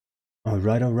All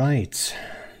right.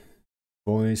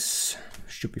 Voice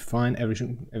should be fine.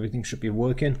 Everything should be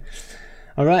working.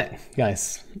 All right,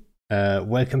 guys.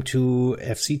 Welcome to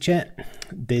FC Chat.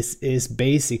 This is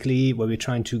basically where we're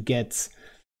trying to get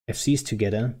FCs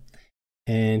together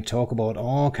and talk about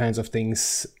all kinds of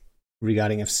things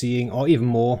regarding FCing, or even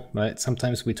more, right?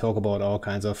 Sometimes we talk about all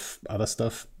kinds of other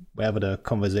stuff, wherever the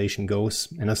conversation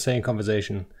goes. And I'm saying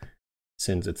conversation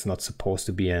since it's not supposed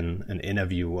to be an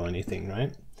interview or anything,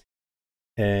 right?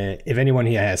 If anyone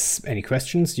here has any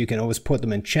questions, you can always put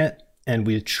them in chat and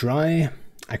we'll try.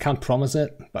 I can't promise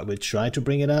it, but we'll try to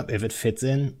bring it up if it fits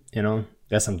in. You know,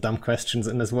 there's some dumb questions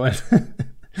in this world.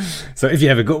 So if you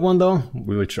have a good one, though,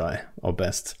 we will try our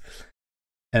best.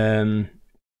 So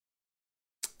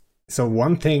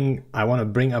one thing I want to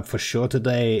bring up for sure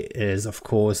today is, of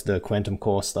course, the Quantum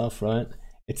Core stuff, right?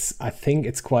 I think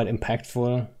it's quite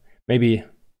impactful. Maybe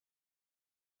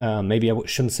I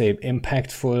shouldn't say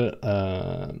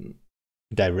impactful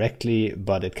directly,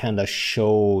 but it kind of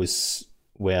shows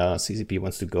where CCP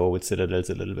wants to go with Citadels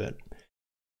a little bit.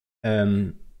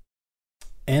 And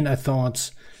I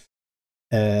thought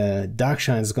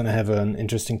Darkshine is going to have an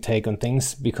interesting take on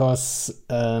things because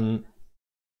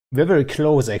we're very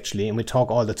close, actually, and we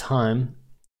talk all the time.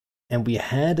 And we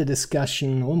had a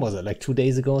discussion, when was it, like 2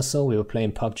 days ago or so? We were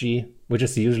playing PUBG, which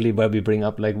is usually where we bring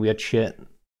up like weird shit.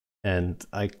 And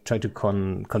I try to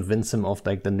convince him of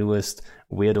like the newest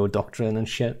weirdo doctrine and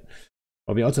shit.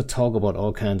 But we also talk about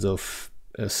all kinds of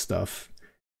stuff.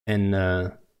 And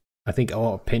I think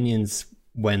our opinions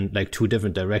went like two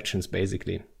different directions,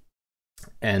 basically.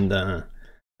 And I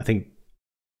think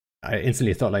I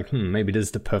instantly thought like, maybe this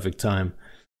is the perfect time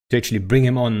to actually bring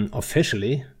him on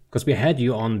officially. Because we had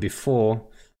you on before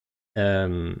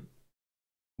when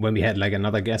we had like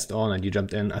another guest on and you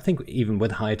jumped in. I think even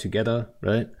with High together,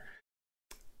 right?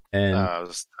 And I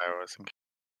was Tao, I think.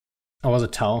 I was a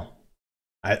Tao.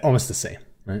 Almost the same,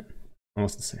 right?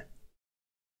 Almost the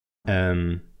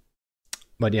same.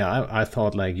 But yeah, I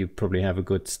thought like you probably have a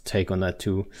good take on that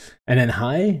too. And then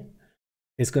High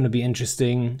is going to be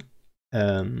interesting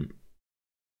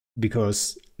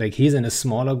because like he's in a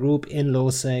smaller group in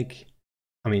LowSec.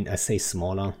 I mean, I say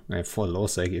smaller. For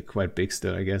LowSec, you're quite big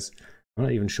still, I guess. I'm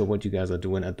not even sure what you guys are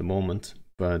doing at the moment,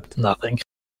 but nothing.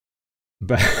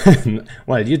 But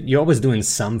well, you're always doing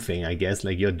something, I guess.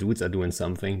 Like your dudes are doing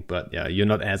something, but yeah, you're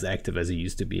not as active as you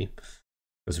used to be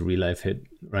because real life hit,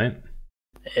 right?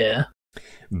 Yeah.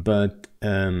 But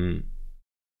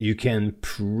you can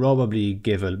probably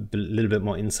give a little bit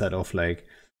more insight of like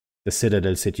the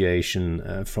Citadel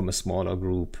situation from a smaller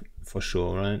group for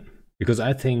sure, right? Because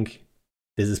I think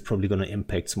this is probably going to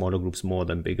impact smaller groups more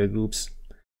than bigger groups.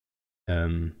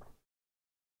 And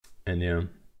yeah.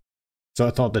 So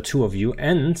I thought the two of you,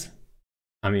 and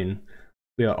I mean,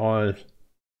 we are all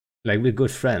like, we're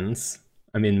good friends.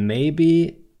 I mean,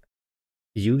 maybe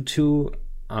you two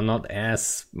are not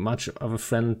as much of a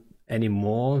friend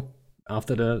anymore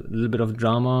after the little bit of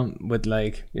drama with,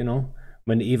 like, you know,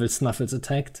 when the evil Snuffles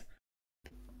attacked.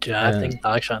 Yeah, I think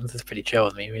Darkshine is pretty chill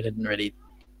with me. We didn't really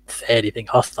say anything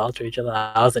hostile to each other.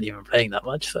 I wasn't even playing that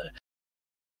much, so.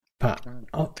 But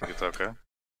I think it's okay.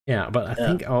 Yeah, but I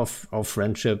think our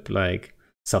friendship like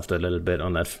suffered a little bit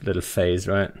on that little phase,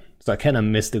 right? So I kind of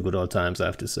miss the good old times, I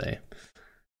have to say.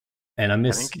 And I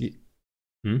miss. I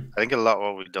think a lot of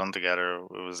what we've done together,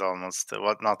 it was almost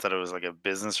not that it was like a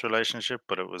business relationship,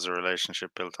 but it was a relationship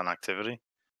built on activity.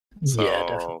 So yeah,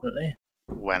 definitely.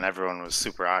 When everyone was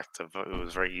super active, it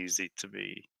was very easy to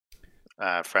be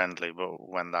friendly. But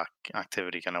when that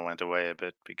activity kind of went away a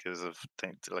bit because of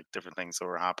different things that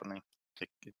were happening,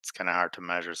 it's kind of hard to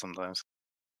measure sometimes.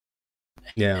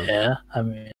 Yeah, I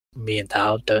mean, me and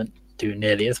Tao don't do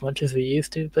nearly as much as we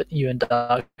used to, but you and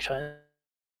Darkshine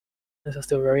are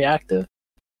still very active.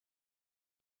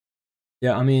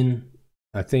 Yeah, I mean,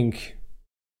 I think,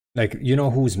 like, you know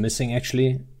who's missing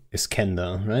actually is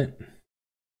Kenda, right?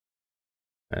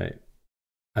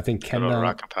 I think Kenda.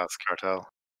 Rakapath Cartel.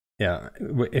 Yeah,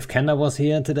 if Kenda was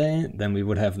here today, then we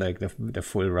would have like the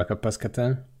full Rakapath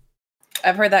Cartel.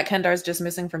 I've heard that Kendar's just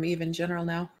missing from EVE in general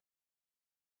now.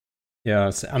 Yeah,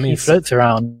 I mean, he floats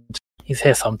around. He's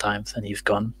here sometimes, and he's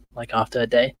gone like after a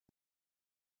day.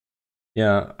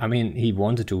 Yeah, I mean, he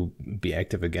wanted to be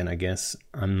active again, I guess.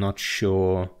 I'm not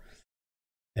sure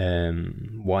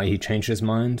why he changed his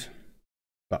mind,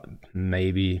 but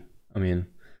maybe. I mean,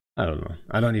 I don't know.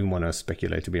 I don't even want to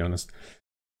speculate, to be honest.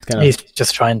 He's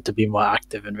just trying to be more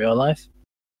active in real life.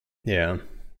 Yeah.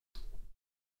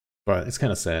 But it's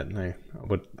kind of sad. I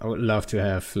would love to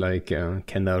have like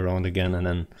Kenda around again, and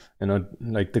then, you know,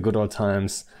 like the good old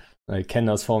times. Like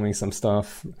Kenda's forming some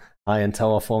stuff. High and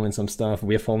Tower forming some stuff,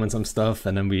 we're forming some stuff,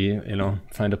 and then we,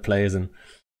 find a place and,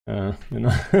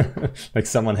 like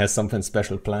someone has something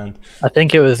special planned. I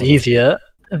think it was easier.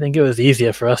 I think it was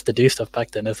easier for us to do stuff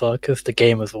back then as well, because the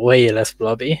game was way less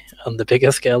blobby on the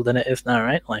bigger scale than it is now,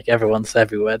 right? Like everyone's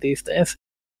everywhere these days.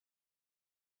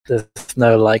 There's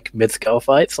no like mid-scale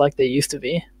fights like there used to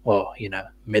be. Well,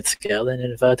 mid-scale in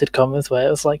inverted commas, where it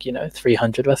was like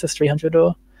 300 versus 300,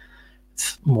 or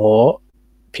it's more.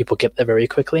 People get there very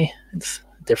quickly. It's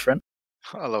different.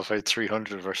 I love how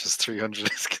 300 versus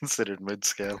 300 is considered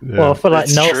mid-scale. Yeah. Well, for like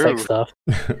null stuff.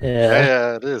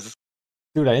 Yeah, it is.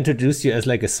 Dude, I introduced you as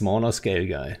like a smaller scale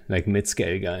guy, like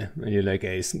mid-scale guy, and you're like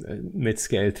a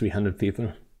mid-scale 300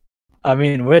 people. I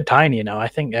mean, we're tiny now. I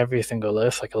think every single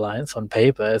Earthsec alliance on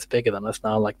paper is bigger than us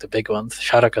now, like the big ones.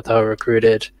 Shadow Cartel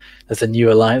recruited. There's a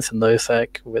new alliance in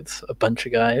Losec with a bunch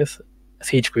of guys.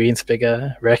 Siege Green's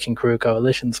bigger. Wrecking Crew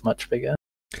Coalition's much bigger.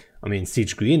 I mean,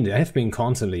 Siege Green, they have been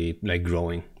constantly like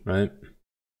growing, right?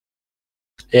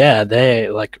 Yeah, they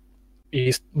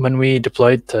when we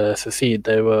deployed to Secede,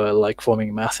 they were like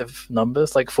forming massive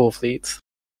numbers, like full fleets.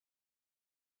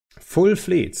 Full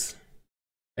fleets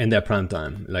in their prime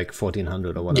time, like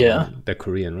 1400 or whatever. Yeah, they're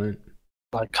Korean, right?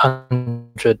 Like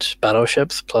 100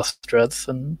 battleships plus dreads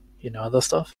and other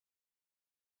stuff.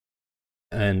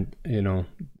 And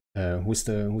who's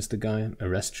the guy?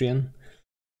 Arestrian.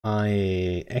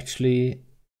 I actually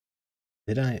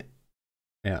I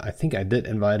think I did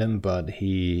invite him, but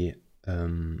he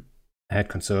had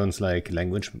concerns like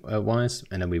language wise,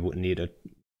 and then we would need a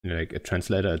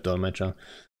translator, a dolmetscher.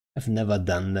 I've never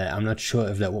done that. I'm not sure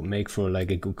if that would make for like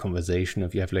a good conversation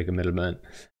if you have like a middleman,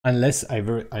 unless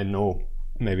I know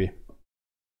maybe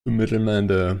the middleman,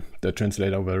 the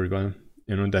translator very well,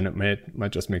 then it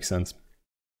might just make sense.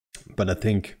 But I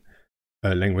think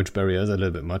language barrier is a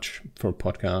little bit much for a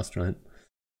podcast, right?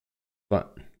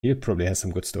 But he probably has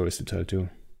some good stories to tell too.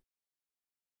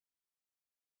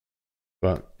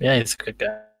 But yeah, he's a good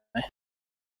guy.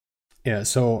 Yeah,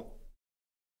 so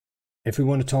if we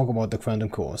want to talk about the Quantum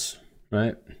Cores,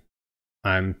 right?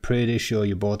 I'm pretty sure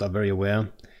you both are very aware.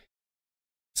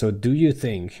 So do you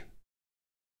think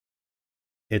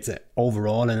it's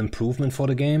overall an improvement for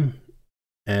the game?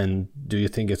 And do you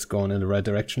think it's going in the right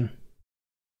direction?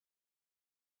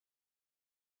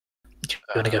 You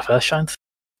want to go first, Shines?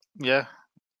 Yeah,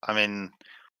 I mean,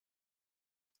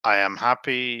 I am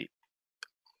happy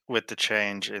with the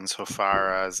change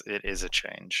insofar as it is a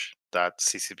change that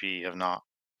CCP have not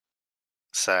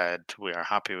said we are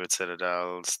happy with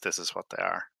Citadels, this is what they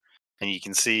are. And you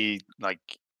can see,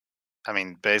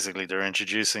 basically they're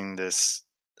introducing this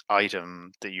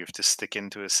item that you have to stick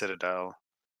into a Citadel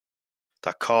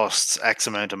that costs X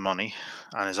amount of money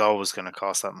and is always going to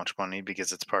cost that much money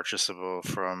because it's purchasable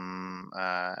from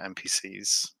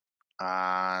NPCs.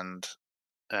 And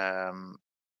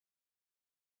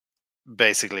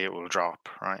basically it will drop,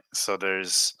 right? So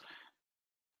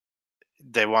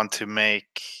they want to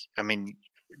make,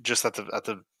 just at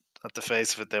the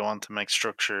face of it, they want to make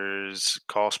structures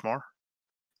cost more,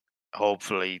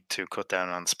 hopefully to cut down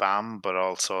on spam, but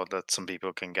also that some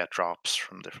people can get drops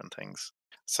from different things.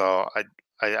 So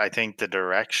I think the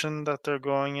direction that they're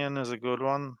going in is a good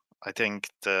one. I think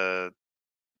the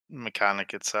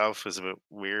mechanic itself is a bit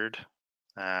weird.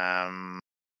 I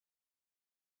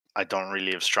don't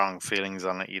really have strong feelings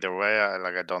on it either way.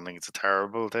 I don't think it's a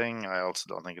terrible thing. I also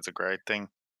don't think it's a great thing.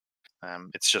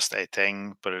 It's just a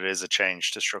thing, but it is a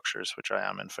change to structures, which I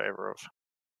am in favor of.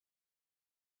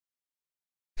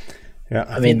 Yeah,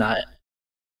 I mean,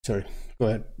 sorry, go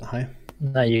ahead. Hi.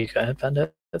 No, you go ahead,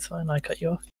 Bandit. That's fine. I cut you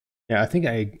off. Yeah, I think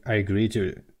I agree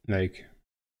to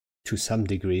some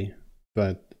degree,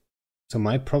 but so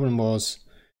my problem was,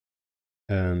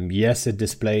 yes, it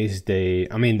displays they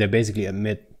basically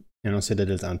admit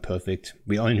Citadels aren't perfect.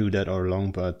 We all knew that all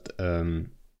along, but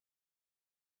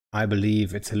I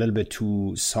believe it's a little bit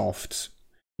too soft,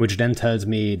 which then tells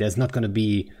me there's not going to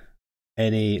be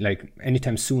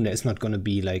anytime soon. There's not going to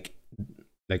be like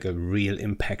a real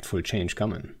impactful change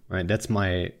coming, right? That's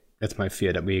my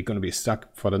fear, that we're going to be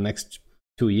stuck for the next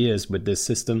 2 years with this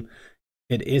system.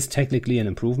 It is technically an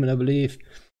improvement, I believe,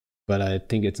 but I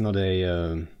think it's not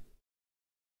a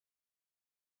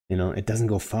it doesn't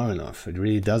go far enough. It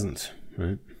really doesn't,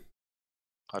 right?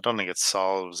 I don't think it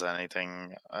solves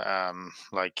anything. What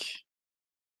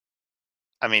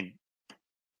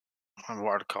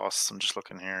are the costs? I'm just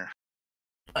looking here.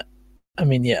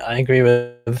 Yeah, I agree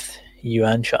with you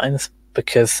and Shines,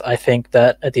 because I think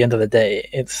that at the end of the day,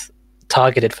 it's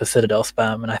targeted for Citadel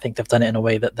spam, and I think they've done it in a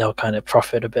way that they'll kind of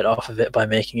profit a bit off of it by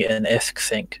making it an ISK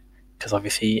sync, because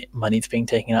obviously money's being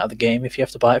taken out of the game if you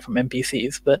have to buy it from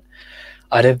NPCs. But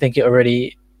I don't think it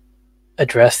already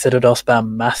address Citadel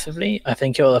spam massively. I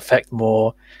think it will affect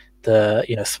more the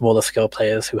smaller scale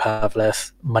players who have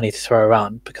less money to throw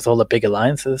around, because all the big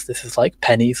alliances, this is like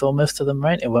pennies almost to them,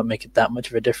 right? It won't make it that much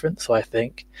of a difference. So I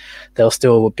think there'll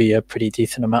still be a pretty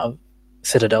decent amount of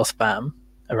Citadel spam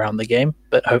around the game,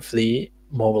 but hopefully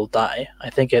more will die.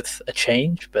 I think it's a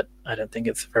change, but I don't think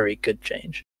it's a very good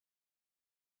change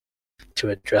to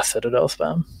address Citadel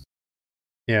spam.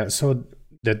 Yeah, so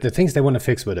the things they want to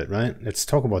fix with it, right? Let's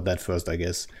talk about that first, I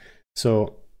guess.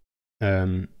 So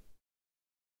I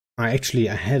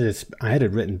had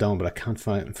it written down, but I can't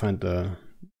find the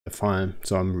file,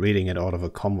 so I'm reading it out of a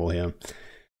convo here.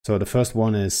 So the first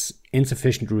one is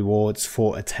insufficient rewards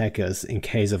for attackers in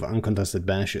case of uncontested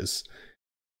bashes.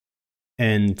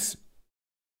 And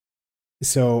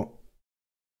so,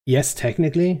 yes,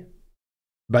 technically,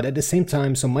 but at the same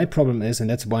time, so my problem is, and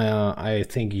that's why I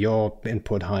think your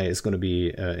input high is going to be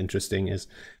interesting, is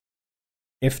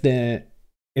if the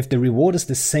reward is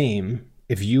the same,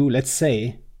 if you, let's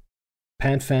say,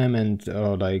 PanFam and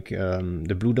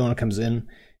the blue donor comes in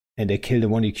and they kill the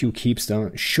 1EQ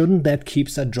Keepstar, shouldn't that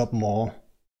Keepstar drop more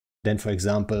than, for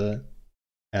example,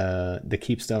 the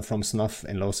Keepstar from Snuff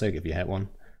and Lowsec, if you had one,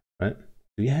 right?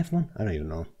 Do you have one? I don't even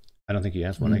know. I don't think you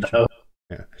have one, actually. No.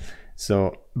 Yeah.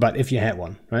 So, but if you had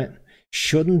one, right?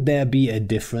 Shouldn't there be a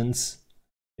difference?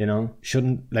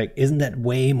 Isn't that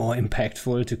way more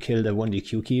impactful to kill the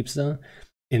 1DQ Keepstar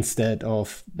instead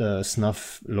of the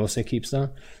Snuff Lowsec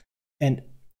Keepstar? And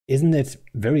isn't it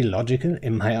very logical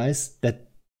in my eyes that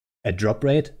a drop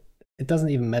rate, it doesn't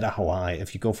even matter how high,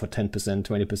 if you go for 10%,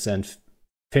 20%,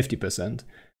 50%,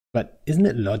 but isn't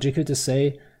it logical to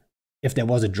say if there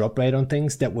was a drop rate on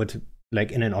things that would,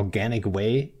 like in an organic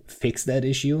way, fix that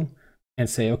issue and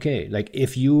say, okay, like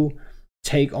if you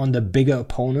take on the bigger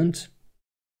opponent,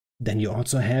 then you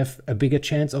also have a bigger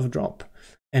chance of drop.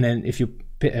 And then if you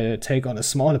take on a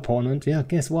small opponent, yeah,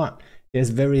 guess what? There's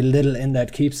very little in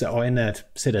that Keepstar or in that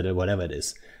Citadel, whatever it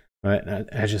is, right?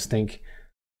 I just think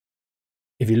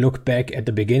if you look back at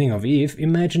the beginning of EVE,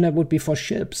 imagine that would be for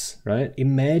ships, right?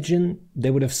 Imagine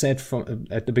they would have said from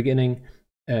at the beginning,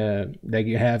 like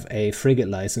you have a frigate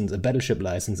license, a battleship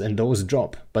license, and those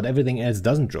drop, but everything else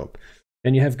doesn't drop.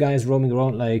 Then you have guys roaming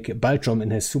around like Baltrom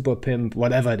in his Super Pimp,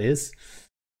 whatever it is,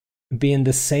 being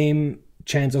the same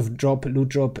chance of loot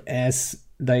drop as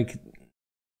like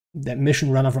that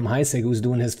mission runner from HiSec who's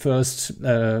doing his first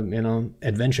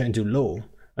adventure into low,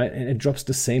 right? And it drops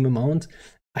the same amount.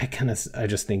 I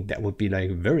just think that would be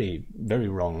like very, very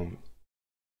wrong.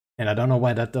 And I don't know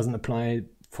why that doesn't apply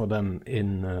for them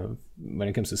in when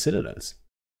it comes to Citadels.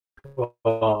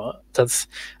 Well,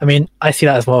 I see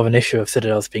that as more of an issue of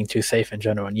Citadels being too safe in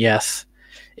general. And yes,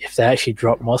 if they actually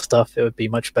drop more stuff, it would be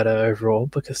much better overall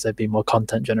because there'd be more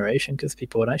content generation because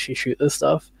people would actually shoot this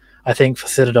stuff. I think for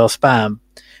Citadel spam,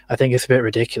 I think it's a bit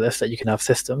ridiculous that you can have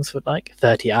systems with like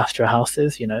 30 Astra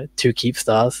houses, 2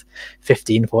 Keepstars,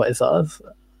 15 Fortizars.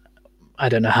 I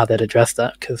don't know how they'd address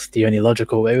that because the only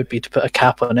logical way would be to put a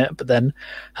cap on it. But then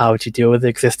how would you deal with the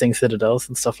existing Citadels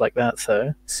and stuff like that?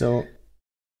 So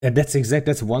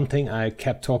that's one thing I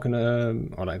kept talking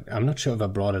I'm not sure if I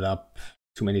brought it up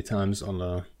too many times on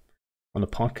the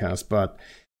podcast, but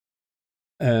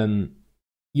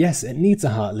yes, it needs a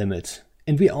hard limit.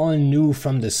 And we all knew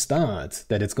from the start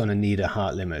that it's going to need a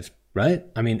hard limit, right?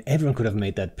 I mean, everyone could have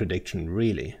made that prediction,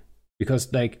 really.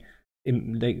 Because, like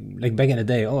back in the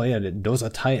day, oh yeah, those are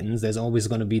Titans. There's always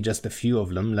going to be just a few of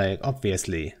them. Like,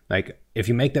 obviously. Like, if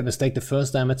you make that mistake the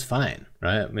first time, it's fine,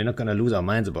 right? We're not going to lose our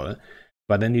minds about it.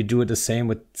 But then you do it the same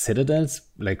with Citadels,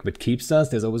 like with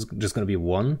Keepstars. There's always just going to be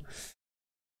one.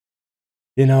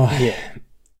 Yeah.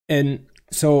 And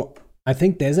so I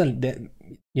think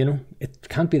it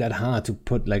can't be that hard to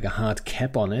put like a hard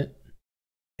cap on it.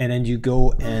 And then you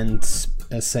go and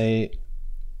say,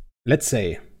 let's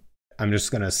say, I'm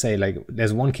just going to say like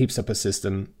there's one Keepstar per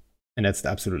system and that's the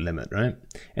absolute limit, right?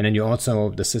 And then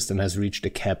the system has reached a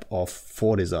cap of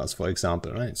Fortizars, for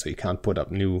example, right? So you can't put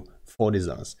up new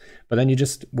Fortizars. But then you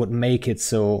just would make it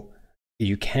so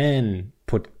you can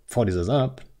put Fortizars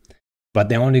up, but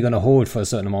they're only going to hold for a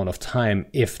certain amount of time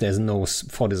if there's no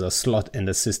Fortizar slot in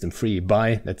the system free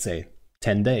by, let's say,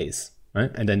 10 days,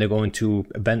 right? And then they're going to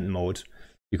abandon mode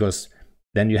because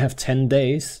then you have 10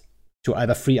 days to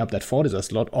either free up that Fortizar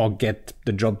slot or get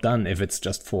the job done if it's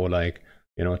just for like,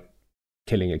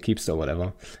 killing a Keepstar or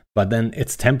whatever. But then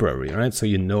it's temporary, right? So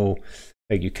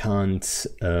like you can't,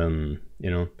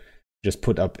 just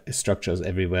put up structures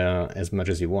everywhere as much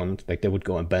as you want. Like they would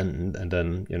go abandoned and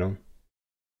then,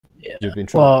 Yeah.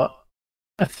 Well,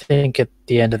 I think at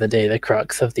the end of the day, the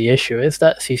crux of the issue is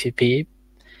that CCP,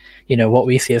 what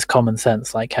we see as common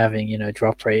sense, like having,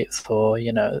 drop rates or,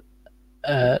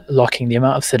 locking the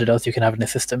amount of citadels you can have in a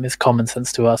system is common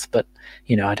sense to us. But,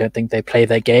 I don't think they play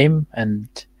their game, and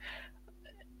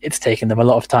it's taken them a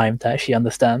lot of time to actually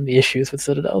understand the issues with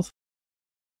citadels.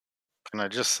 Can I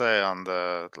just say on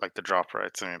the drop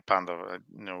rates? I mean, Pando,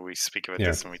 we speak about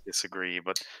this and we disagree,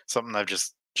 but something I've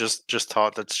just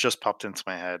thought that's just popped into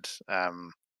my head.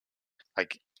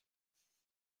 Like,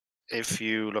 if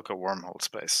you look at Wormhole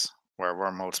Space, where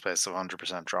Wormhole Space have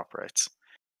 100% drop rates,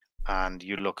 and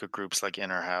you look at groups like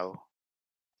Inner Hell,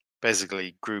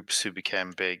 basically groups who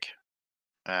became big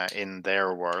in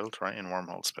their world, right, in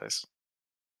Wormhole Space,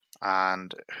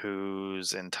 and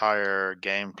whose entire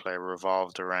gameplay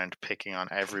revolved around picking on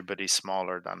everybody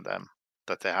smaller than them.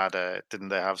 That they had didn't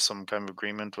they have some kind of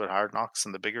agreement with Hard Knocks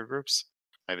and the bigger groups?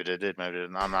 Maybe they did, maybe they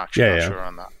didn't. I'm actually not sure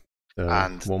on that.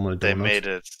 And they made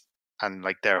it, and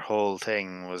like their whole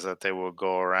thing was that they would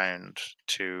go around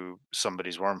to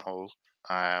somebody's wormhole,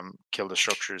 kill the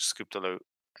structures, scoop the loot,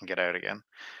 and get out again.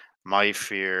 My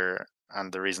fear,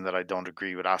 and the reason that I don't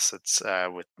agree with assets,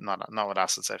 with not with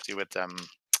asset safety, with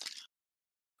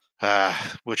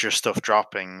your stuff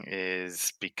dropping,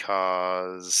 is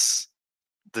because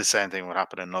the same thing would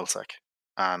happen in nullsec,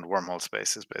 and Wormhole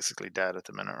Space is basically dead at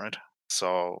the minute, right?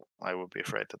 So I would be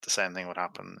afraid that the same thing would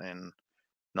happen in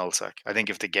nullsec. I think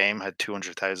if the game had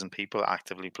 200,000 people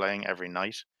actively playing every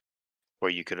night, where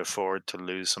you could afford to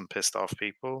lose some pissed off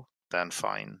people, then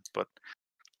fine. But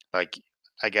like,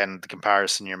 again, the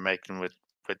comparison you're making with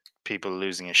people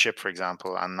losing a ship, for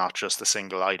example, and not just a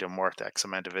single item worth X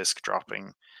amount of ISK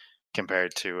dropping,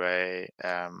 compared to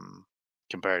the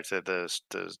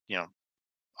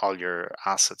all your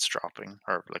assets dropping,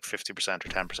 or like 50% or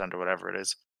 10% or whatever it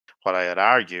is. What I'd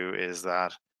argue is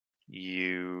that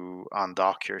you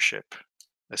undock your ship.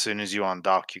 As soon as you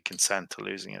undock, you consent to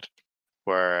losing it.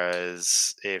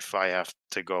 Whereas if I have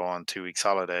to go on 2 weeks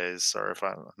holidays, or if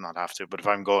I not have to, but if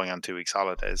I'm going on 2 weeks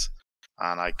holidays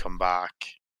and I come back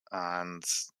and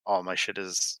all my shit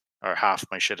is, or half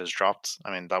my shit is dropped,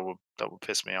 I mean, that would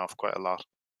piss me off quite a lot.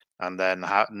 And then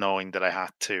knowing that I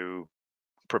had to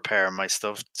prepare my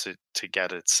stuff to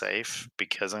get it safe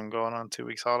because I'm going on 2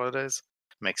 weeks holidays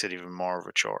makes it even more of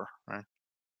a chore, right?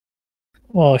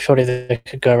 Well, surely they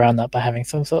could go around that by having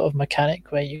some sort of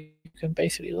mechanic where you can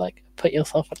basically like put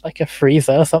yourself at like a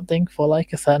freezer or something for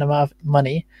like a certain amount of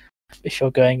money if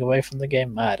you're going away from the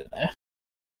game. I don't know.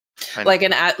 Like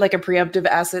a preemptive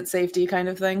asset safety kind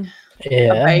of thing.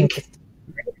 Yeah. A bank.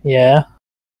 Yeah.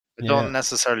 I don't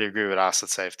necessarily agree with asset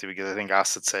safety, because I think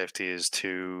asset safety is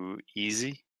too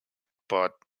easy.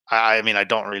 But I mean, I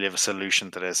don't really have a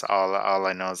solution to this. All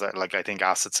I know is that, like, I think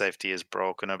asset safety is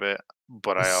broken a bit,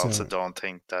 but I also don't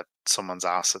think that someone's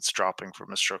assets dropping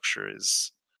from a structure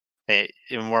is, in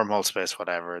Wormhole Space,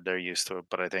 whatever, they're used to it.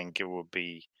 But I think it would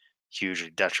be hugely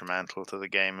detrimental to the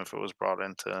game if it was brought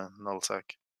into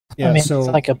nullsec. Yeah, I mean, it's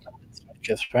like a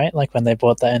structures, right? Like when they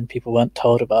brought that in, people weren't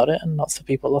told about it, and lots of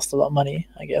people lost a lot of money.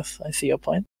 I guess I see your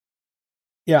point.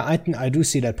 Yeah, I do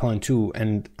see that point too,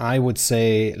 and I would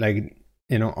say, like,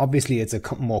 obviously it's a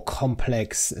more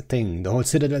complex thing. The whole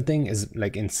Citadel thing is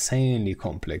like insanely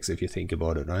complex if you think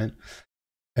about it, right?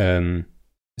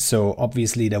 So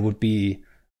obviously there would be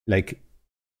like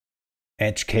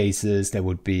edge cases, there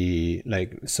would be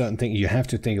like certain things. You have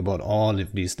to think about all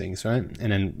of these things, right?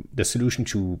 And then the solution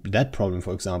to that problem,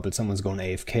 for example, someone's going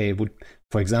AFK would,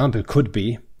 for example, could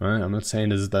be, right? I'm not saying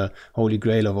this is the holy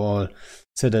grail of all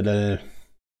Citadel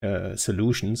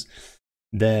solutions,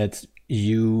 that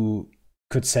you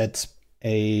could set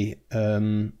a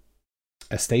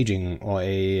staging or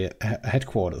a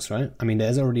headquarters, right? I mean,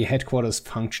 there's already a headquarters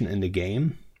function in the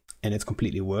game, and it's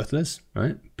completely worthless,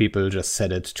 right? People just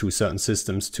set it to certain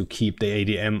systems to keep the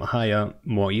ADM higher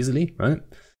more easily, right?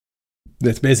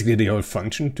 That's basically the whole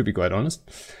function, to be quite honest.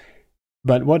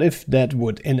 But what if that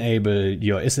would enable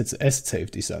your asset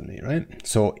safety suddenly, right?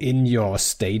 So in your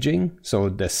staging, so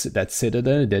that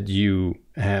Citadel that you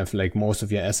have like most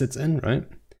of your assets in, right?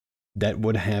 That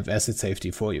would have asset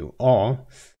safety for you. Or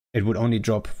it would only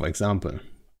drop, for example,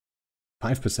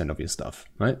 5% of your stuff,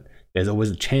 right? There's always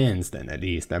a chance then, at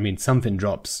least. I mean, something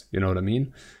drops, you know what I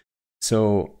mean?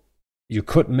 So you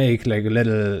could make like a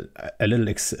little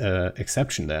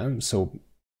exception there. So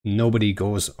nobody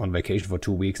goes on vacation for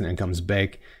 2 weeks and then comes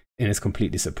back and is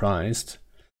completely surprised.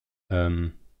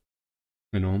 I'm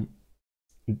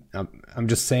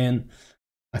just saying,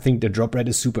 I think the drop rate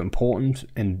is super important,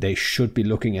 and they should be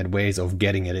looking at ways of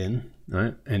getting it in,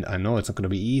 right? And I know it's not going to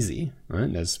be easy,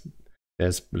 right? There's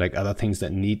like other things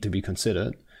that need to be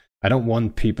considered. I don't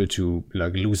want people to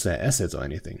like lose their assets or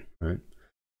anything, right?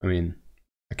 I mean,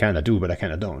 I kind of do, but I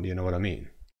kind of don't. You know what I mean?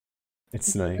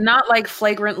 It's like Not like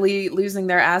flagrantly losing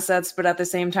their assets, but at the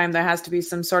same time, there has to be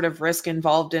some sort of risk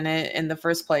involved in it in the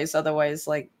first place. Otherwise,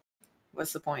 like,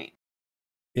 what's the point?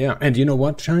 Yeah, and you know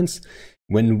what, Chance?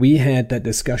 When we had that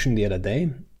discussion the other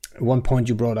day, one point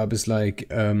you brought up is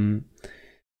like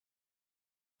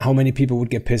how many people would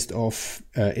get pissed off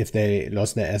if they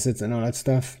lost their assets and all that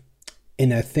stuff.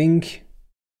 And I think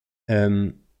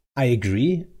I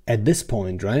agree at this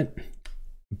point, right?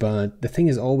 But the thing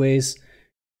is always,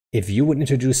 if you would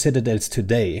introduce Citadels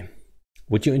today,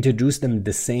 would you introduce them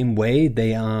the same way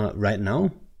they are right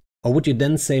now? Or would you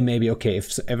then say maybe, okay,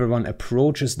 if everyone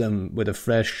approaches them with a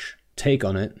fresh take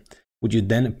on it, would you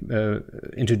then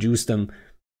introduce them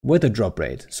with a drop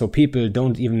rate? So people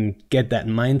don't even get that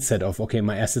mindset of, okay,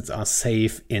 my assets are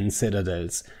safe in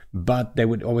Citadels. But they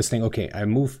would always think, okay, I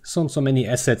move so many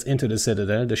assets into the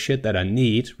Citadel, the shit that I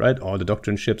need, right? Or the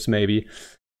Doctrine ships maybe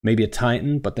a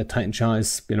Titan, but the Titan char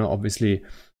is, obviously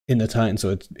in the Titan,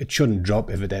 so it shouldn't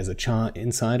drop if there's a char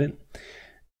inside it.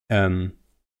 And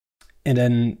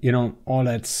then, all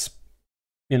that's,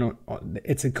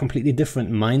 it's a completely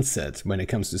different mindset when it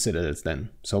comes to Citadels then.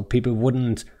 So people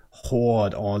wouldn't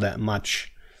hoard all that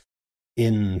much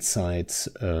inside,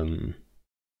 those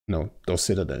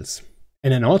Citadels.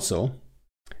 And then also,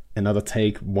 another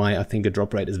take why I think a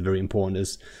drop rate is very important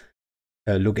is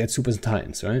look at Supers and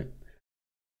Titans, right?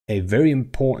 A very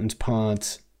important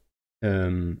part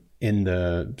in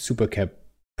the super cap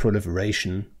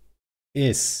proliferation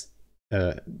is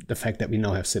the fact that we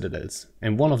now have Citadels.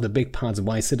 And one of the big parts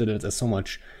why Citadels are so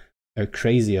much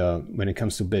crazier when it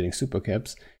comes to building super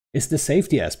caps is the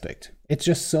safety aspect. It's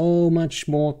just so much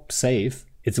more safe.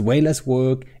 It's way less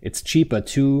work. It's cheaper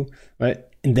too, right?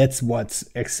 And that's what's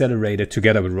accelerated,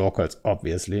 together with Rawcards,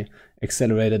 obviously,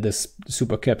 accelerated this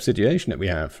super cap situation that we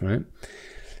have, right?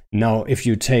 Now, if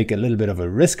you take a little bit of a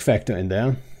risk factor in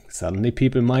there, suddenly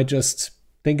people might just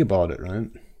think about it, right?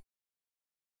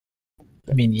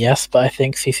 I mean, yes, but I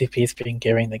think CCP's been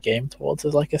gearing the game towards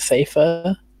as like a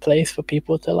safer place for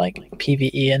people to like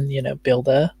PvE and build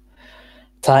their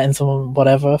Titans and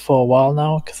whatever for a while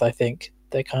now, because I think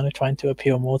they're kind of trying to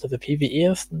appeal more to the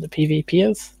PvEers than the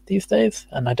PvPers these days,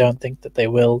 and I don't think that they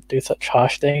will do such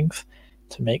harsh things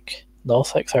to make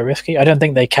nullsec so risky. I don't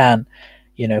think they can,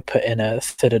 put in a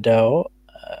Citadel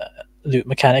loot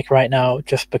mechanic right now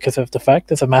just because of the fact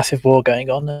there's a massive war going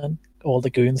on and all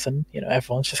the goons and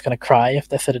everyone's just going to cry if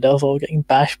their Citadels all getting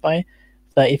bashed by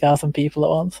 30,000 people at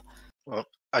once. Well,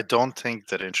 I don't think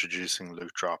that introducing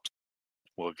loot drops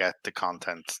will get the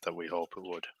content that we hope it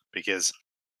would, because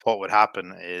what would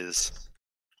happen is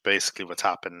basically what's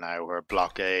happened now, where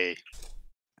Block A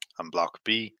and Block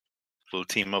B will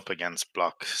team up against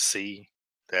Block C.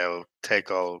 They'll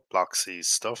take all Block C's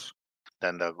stuff,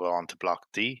 then they'll go on to Block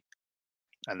D,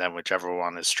 and then whichever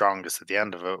one is strongest at the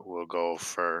end of it will go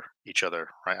for each other,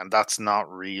 right? And that's not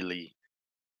really,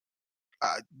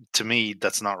 to me,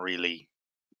 that's not really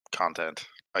content.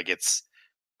 Like it's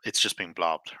just being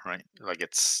blobbed, right? Like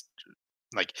it's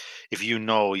like if you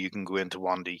can go into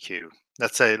 1DQ,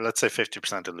 let's say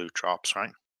 50% of loot drops,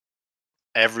 right?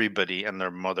 Everybody and their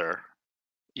mother,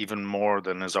 even more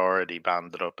than is already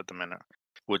banded up at the minute,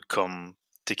 would come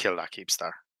to kill that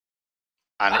Keepstar.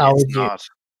 And it's not.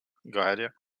 Go ahead, yeah.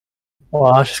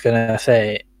 Well, I was just gonna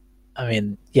say, I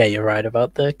mean, yeah, you're right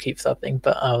about the Keepstar thing,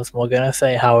 but I was more gonna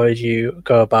say, how would you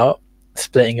go about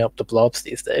splitting up the blobs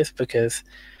these days? Because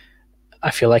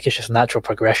I feel like it's just natural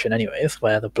progression anyways,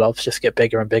 where the blobs just get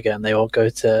bigger and bigger and they all go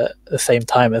to the same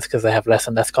timers because they have less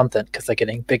and less content because they're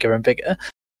getting bigger and bigger.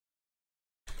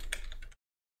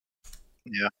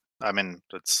 Yeah, I mean,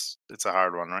 it's a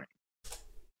hard one, right?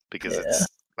 Because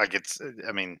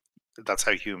I mean, that's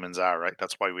how humans are, right?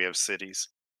 That's why we have cities.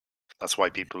 That's why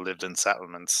people lived in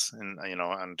settlements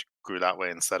and grew that way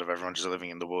instead of everyone just living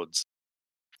in the woods.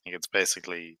 It's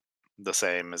basically the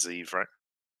same as Eve, right?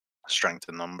 Strength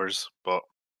in numbers, but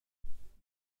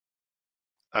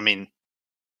I mean,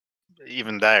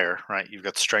 even there, right? You've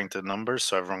got strength in numbers,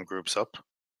 so everyone groups up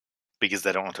because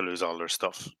they don't want to lose all their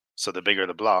stuff. So the bigger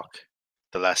the block,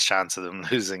 the less chance of them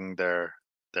losing their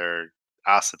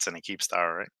assets in a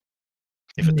Keepstar, right?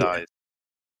 If it dies.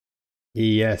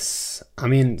 Yes, I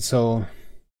mean, so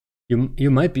you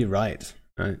might be right,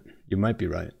 right? You might be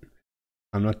right.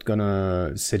 I'm not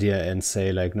gonna sit here and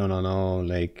say like, no,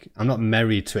 like I'm not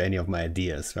married to any of my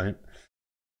ideas, right?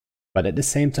 But at the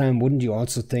same time, wouldn't you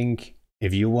also think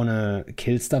if you wanna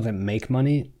kill stuff and make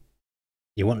money,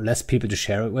 you want less people to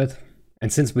share it with?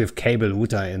 And since we have Cable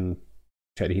Wuta in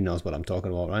chat, he knows what I'm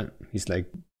talking about, right? He's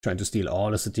like trying to steal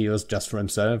all the Satios just for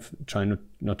himself, trying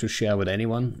not to share with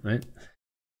anyone, right?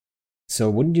 So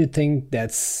wouldn't you think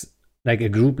that's like a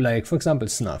group like, for example,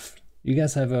 Snuff? You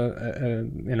guys have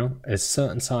a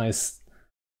certain size.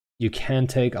 You can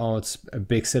take out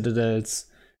big citadels,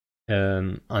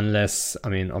 unless, I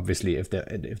mean, obviously, if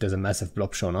there's a massive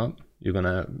blob shown up, you're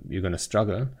gonna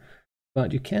struggle.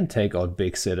 But you can take out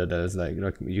big citadels, like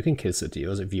you can kill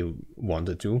Satios if you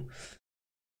wanted to.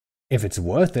 If it's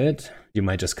worth it, you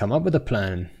might just come up with a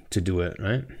plan to do it,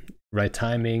 right? Right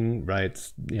timing, right,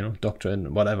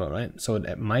 doctrine, whatever, right? So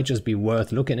it might just be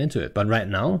worth looking into it. But right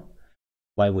now,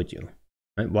 why would you?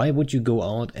 Right? Why would you go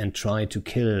out and try to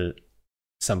kill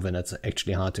something that's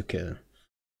actually hard to kill?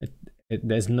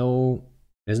 There's no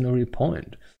real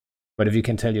point. But if you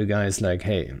can tell your guys like,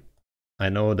 hey, I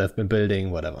know they've been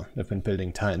building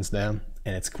Titans there,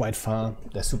 and it's quite far.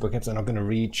 Their super caps are not going to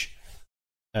reach.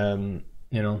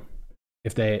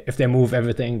 If they move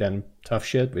everything, then tough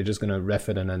shit. We're just gonna ref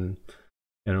it and then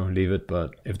leave it.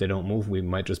 But if they don't move, we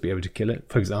might just be able to kill it,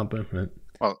 for example. Right?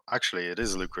 Well, actually, it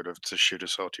is lucrative to shoot a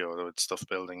Sotio with stuff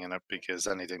building in it, because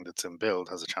anything that's in build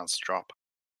has a chance to drop.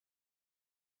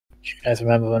 Do you guys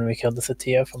remember when we killed the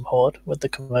Satio from Horde with the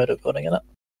Komodo building in it?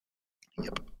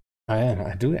 Yep.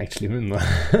 I do actually remember.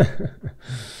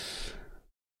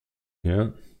 Yeah,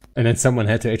 and then someone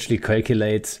had to actually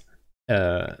calculate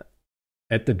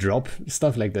at the drop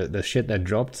stuff, like the shit that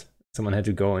dropped. Someone had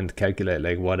to go and calculate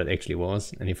like what it actually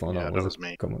was, and he found out. That was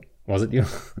me. Was it you?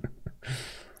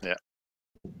 Yeah.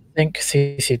 I think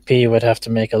CCP would have to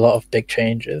make a lot of big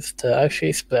changes to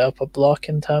actually split up a block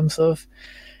in terms of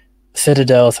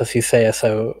citadels, as you say, are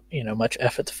so much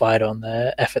effort to fight on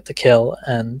there, effort to kill,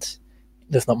 and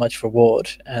there's not much reward.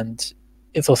 And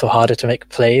it's also harder to make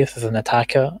plays as an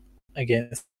attacker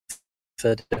against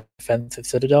a defensive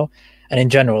citadel. And in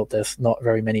general, there's not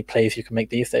very many plays you can make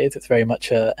these days. It's very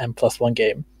much a M+1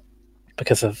 game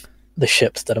because of the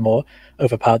ships that are more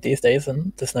overpowered these days,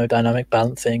 and there's no dynamic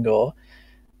balancing, or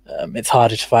it's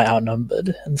harder to fight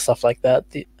outnumbered and stuff like that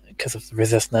because of the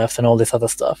resist nerfs and all this other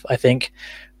stuff. I think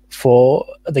for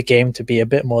the game to be a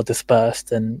bit more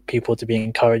dispersed and people to be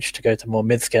encouraged to go to more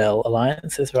mid-scale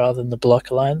alliances rather than the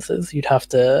block alliances, there'd have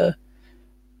to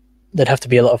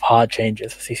be a lot of hard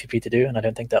changes for CCP to do, and I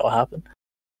don't think that will happen.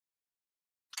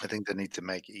 I think they need to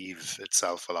make EVE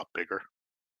itself a lot bigger.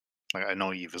 Like, I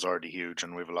know EVE is already huge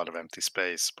and we have a lot of empty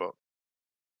space, but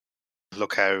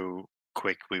look how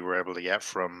quick we were able to get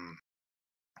from,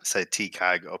 say,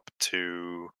 TCAG up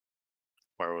to,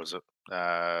 where was it?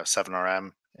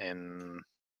 7RM in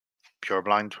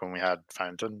Pureblind when we had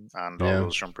Fountain and all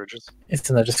those jump bridges.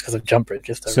 Isn't that just because of jump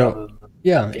bridges?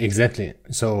 Yeah, exactly.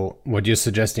 So what you're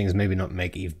suggesting is maybe not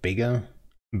make EVE bigger,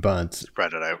 but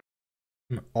spread it out.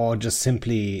 Or just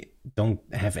simply don't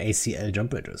have ACL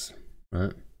jump bridges,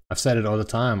 right? I've said it all the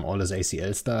time, all this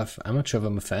ACL stuff, I'm not sure if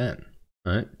I'm a fan,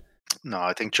 right? No,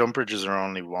 I think jump bridges are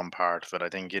only one part of it. I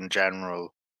think in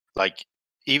general, like,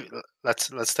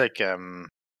 let's take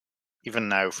even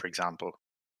now, for example,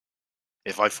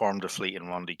 if I formed a fleet in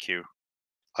 1DQ,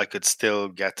 I could still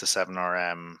get to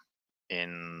 7RM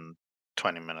in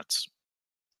 20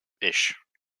 minutes-ish,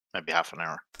 maybe half an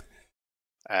hour.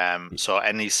 So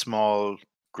any small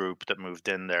group that moved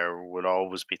in there would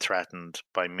always be threatened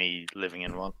by me living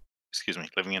in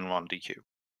 1DQ.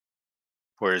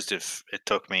 Whereas if it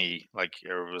took me, like,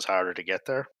 it was harder to get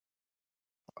there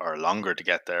or longer to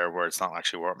get there, where it's not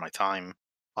actually worth my time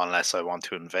unless I want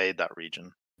to invade that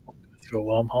region. Through a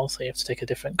wormhole, so you have to take a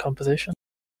different composition.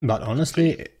 But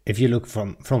honestly, if you look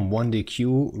from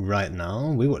 1DQ right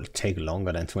now, we will take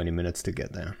longer than 20 minutes to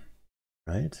get there,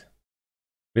 right?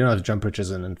 We don't have jump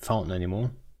bridges in Fountain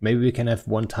anymore. Maybe we can have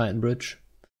one Titan bridge.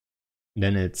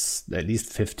 Then it's at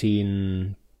least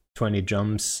 15, 20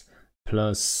 jumps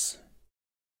plus.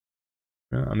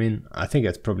 I mean, I think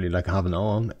it's probably like half an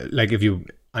hour. Like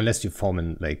unless you form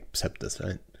in like Scepters,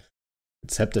 right?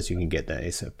 Scepters you can get there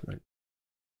ASAP, right?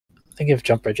 I think if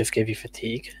jump bridges gave you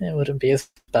fatigue, it wouldn't be as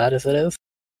bad as it is.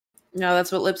 No,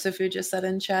 that's what Lipsifu just said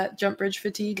in chat. Jump bridge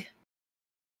fatigue.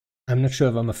 I'm not sure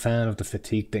if I'm a fan of the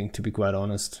fatigue thing, to be quite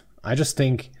honest. I just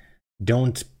think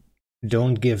don't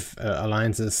give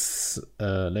alliances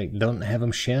don't have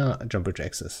them share jump bridge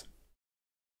access.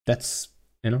 That's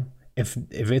if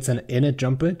it's an init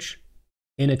jump bridge,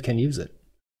 init can use it.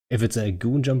 If it's a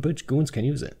goon jump bridge, goons can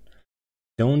use it.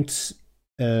 Don't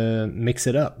mix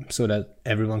it up so that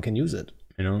everyone can use it.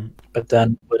 But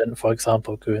then wouldn't, for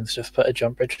example, goons just put a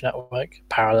jump bridge network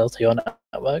parallel to your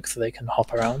network so they can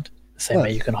hop around? Same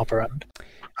way you can hop around.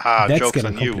 Joke's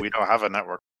on you. We don't have a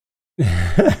network.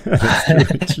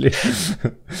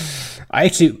 I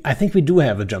think we do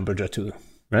have a jump bridge or two,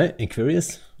 right? In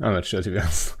Curious? I'm not sure, to be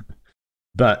honest.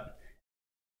 But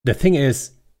the thing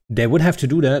is, they would have to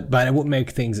do that, but it would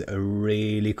make things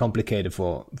really complicated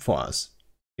for us.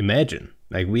 Imagine,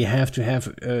 like, we have to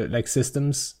have like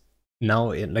systems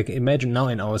now. Imagine now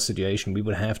in our situation, we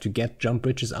would have to get jump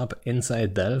bridges up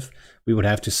inside Delve. We would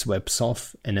have to swap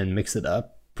soft and then mix it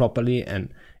up properly,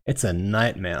 and it's a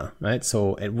nightmare, right?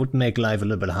 So it would make life a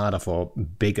little bit harder for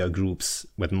bigger groups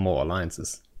with more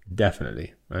alliances,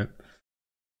 definitely, right?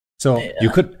 So Yeah.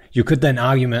 you could then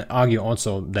argue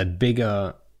also that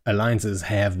bigger alliances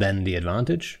have then the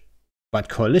advantage, but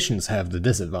coalitions have the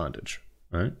disadvantage,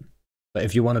 right? But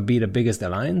if you want to be the biggest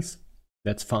alliance,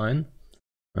 that's fine,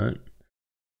 right?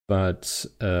 But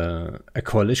a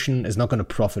coalition is not going to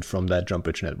profit from that jump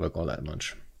bridge network all that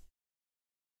much.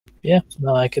 Yeah,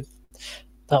 no,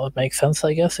 that would make sense,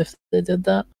 I guess, if they did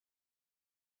that.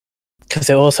 Because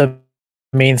it also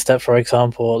means that, for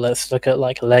example, let's look at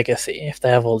like Legacy. If they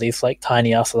have all these like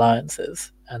tiny ass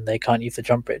alliances and they can't use the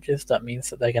jump bridges, that means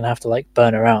that they're going to have to like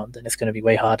burn around, and it's going to be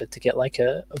way harder to get like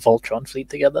a Voltron fleet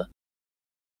together.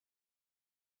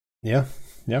 Yeah,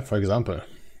 for example.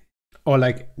 Or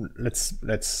like, let's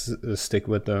stick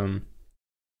with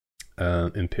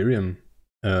Imperium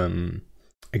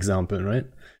example, right?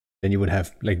 Then you would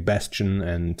have like Bastion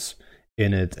and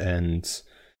Init and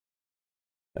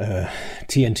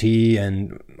TNT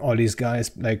and all these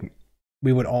guys. Like,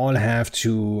 we would all have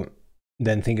to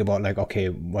then think about like, okay,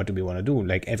 what do we want to do?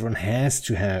 Like, everyone has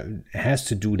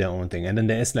to do their own thing, and then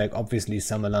there's like obviously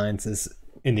some alliances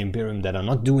in the Imperium that are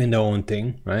not doing their own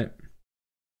thing, right?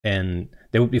 And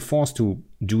they would be forced to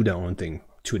do their own thing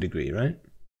to a degree, right?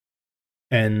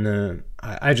 And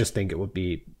I just think it would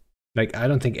be like, I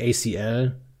don't think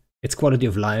ACL, it's quality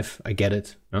of life. I get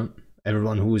it. No?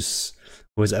 Everyone who's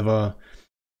ever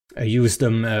used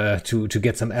them to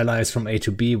get some allies from A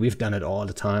to B, we've done it all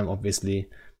the time. Obviously,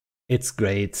 it's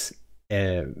great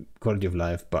quality of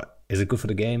life, but is it good for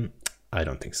the game? I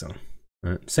don't think so.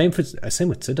 Same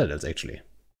with Citadels, actually.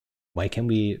 Why can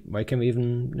we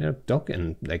even dock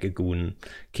in like a Goon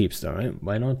Keepstar, right?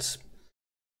 Why not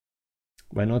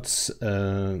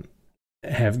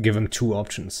give them two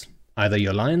options, either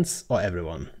your alliance or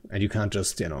everyone, and you can't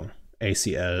just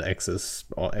ACL, Axis,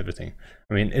 or everything.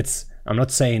 I mean, I'm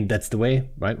not saying that's the way,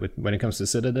 right, when it comes to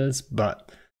Citadels, but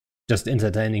just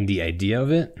entertaining the idea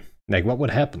of it, like, what would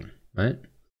happen, right?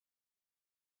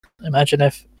 Imagine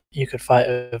if you could fight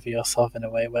over yourself in a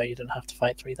way where you didn't have to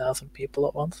fight 3,000 people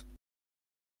at once.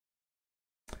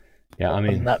 Yeah, I mean,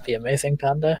 wouldn't that be amazing,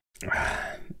 Panda?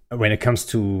 When it comes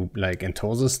to like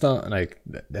Entosa stuff, like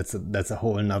that's a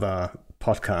whole another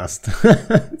podcast.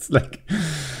 It's like,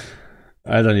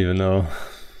 I don't even know.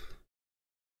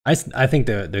 I think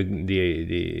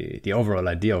the overall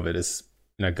idea of it is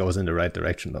goes in the right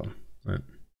direction though. Right?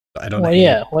 I don't. Well,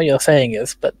 yeah, what you're saying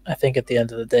is, but I think at the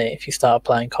end of the day, if you start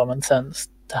applying common sense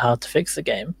to how to fix the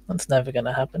game, that's never going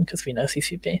to happen because we know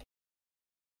CCP.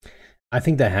 I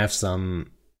think they have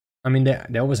some. I mean,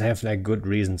 they always have like good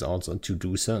reasons also to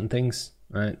do certain things,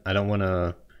 right? I don't want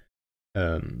to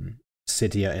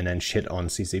sit here and then shit on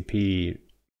CCP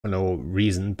for no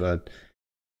reason, but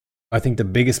I think the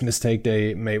biggest mistake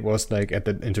they made was like at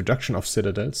the introduction of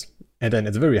Citadels, and then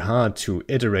it's very hard to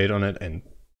iterate on it and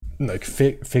like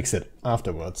fix it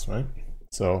afterwards, right?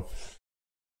 So,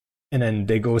 and then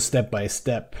they go step by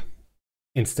step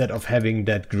instead of having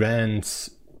that grand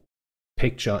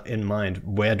picture in mind.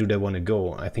 Where do they want to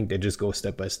go? I think they just go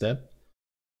step by step.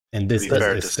 And this is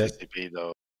fair to step. CCP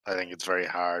though. I think it's very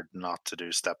hard not to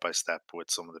do step by step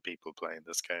with some of the people playing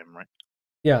this game, right?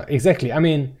 Yeah, exactly. I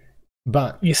mean,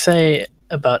 but you say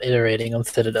about iterating on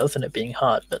Citadels and it being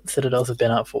hard, but Citadels have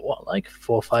been out for what, like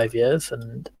 4 or 5 years,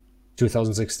 and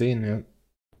 2016, yeah.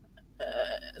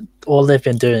 All they've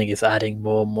been doing is adding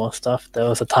more and more stuff. There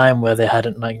was a time where they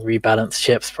hadn't like rebalanced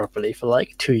ships properly for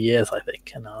like 2 years, I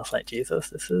think, and I was like, Jesus,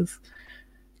 this is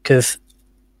because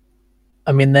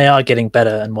I mean they are getting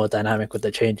better and more dynamic with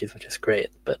the changes, which is great.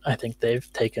 But I think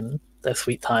they've taken their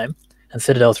sweet time, and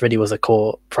Citadels really was a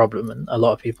core problem, and a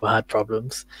lot of people had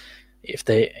problems. If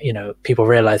they, people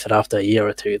realized it after a year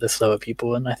or two, the slower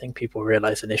people, and I think people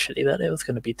realized initially that it was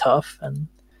going to be tough, and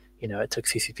it took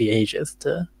CCP ages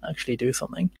to actually do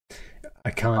something.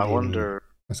 I wonder.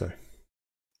 Oh, sorry.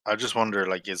 I just wonder,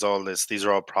 like, is all this? These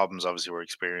are all problems, obviously, we're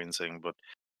experiencing. But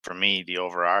for me, the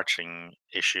overarching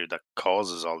issue that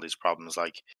causes all these problems,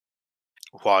 like,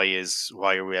 why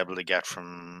are we able to get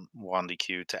from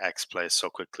 1DQ to X place so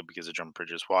quickly because of jump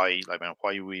bridges? Why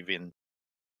are we even?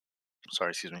 Sorry,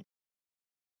 excuse me.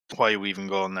 Why are we even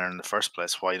going there in the first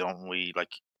place? Why don't we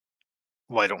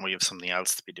have something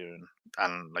else to be doing?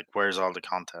 And like, where's all the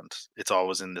content? It's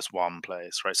always in this one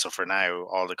place, right? So for now,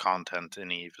 all the content in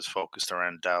EVE is focused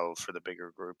around Delve for the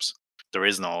bigger groups. there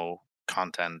is no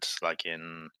content like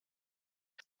in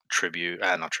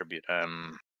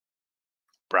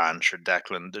Branch or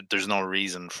Declan. There's no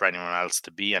reason for anyone else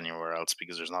to be anywhere else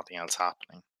because there's nothing else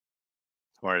happening.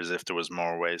 Whereas if there was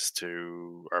more ways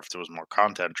to, or if there was more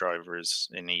content drivers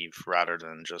in Eve rather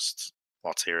than just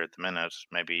what's here at the minute,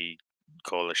 maybe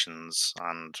coalitions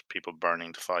and people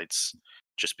burning the fights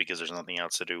just because there's nothing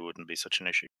else to do wouldn't be such an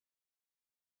issue.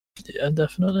 Yeah,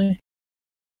 definitely.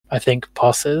 I think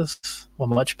bosses were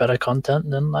much better content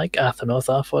than like Athenos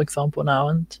are, for example, now,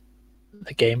 and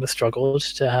the game has struggled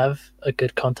to have a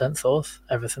good content source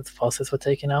ever since bosses were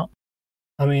taken out.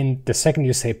 I mean, the second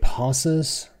you say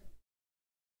passes,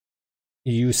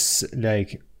 you're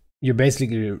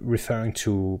basically referring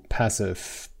to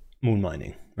passive moon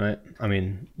mining, right? I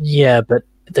mean, yeah, but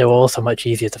they were also much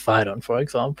easier to fight on, for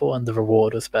example, and the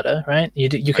reward was better, right?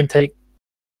 You can take.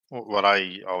 What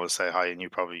I always say, and you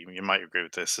might agree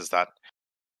with this, is that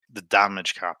the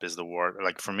damage cap is the worst.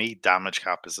 Like for me, damage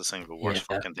cap is the single worst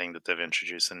fucking thing that they've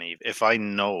introduced in Eve. If I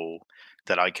know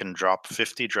that I can drop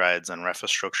 50 dreads and ref a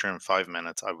structure in 5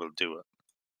 minutes, I will do it.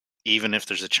 Even if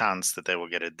there's a chance that they will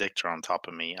get a Dictor on top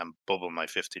of me and bubble my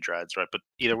 50 dreads, right? But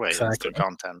either way, it's their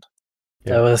content.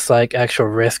 There was like actual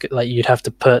risk, like you'd have to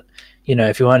put,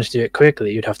 if you wanted to do it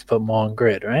quickly, you'd have to put more on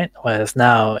grid, right? Whereas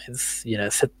now it's,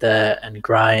 sit there and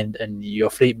grind, and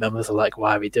your fleet members are like,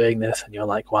 why are we doing this? And you're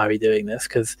like, why are we doing this?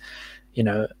 Because,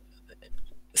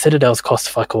 Citadels cost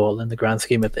fuck all in the grand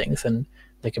scheme of things, and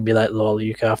they can be like, lol,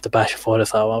 you have to bash a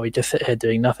Fortisar while we just sit here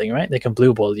doing nothing, right? They can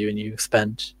blue ball you and you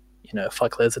spend,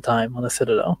 fuckloads of time on the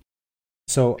Citadel.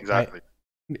 So exactly.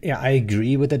 I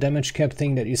agree with the damage cap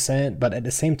thing that you said, but at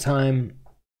the same time,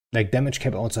 like damage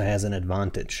cap also has an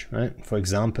advantage, right? For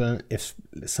example, if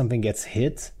something gets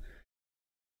hit,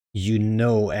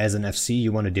 as an FC,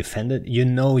 you want to defend it.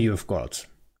 You've got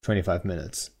 25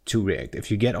 minutes to react. If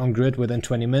you get on grid within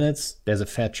 20 minutes, there's a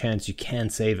fair chance you can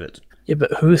save it. Yeah,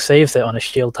 but who saves it on a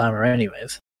shield timer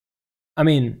anyways? I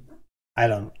mean, I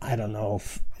don't know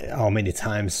how many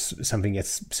times something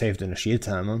gets saved in a shield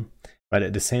timer, but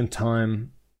at the same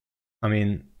time, I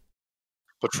mean,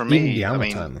 but for me, the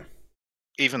armor timer,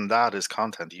 even that is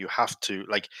content. You have to,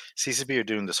 like, CCP are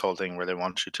doing this whole thing where they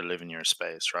want you to live in your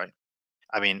space, right?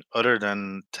 I mean, other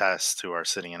than Test, who are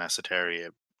sitting in Esoteria,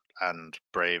 and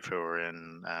Brave, who are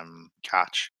in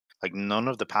Catch, like none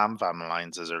of the PAM-FAM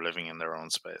alliances are living in their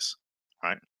own space,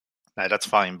 right? Now that's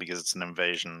fine because it's an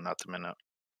invasion at the minute,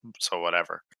 so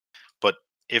whatever. But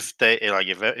if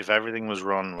everything was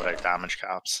run without damage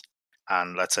caps,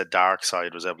 and let's say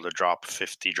Darkside was able to drop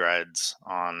 50 dreads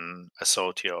on a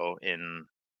Sotio in,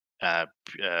 up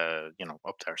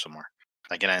there somewhere,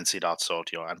 like an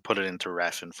NC.Sotio, and put it into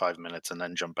ref in 5 minutes and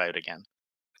then jump out again,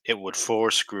 it would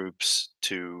force groups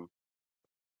to,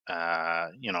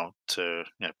 PAM-FAM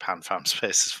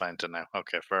space is fine to now.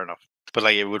 Okay, fair enough. But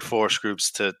like, it would force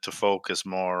groups to focus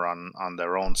more on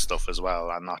their own stuff as well,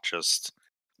 and not just,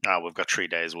 we've got 3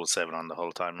 days, we'll save it on the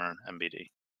whole timer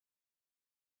MBD.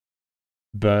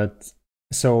 But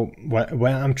so where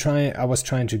I was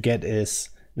trying to get is,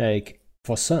 like,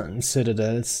 for certain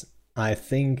citadels, I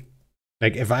think,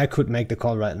 like, if I could make the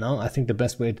call right now, I think the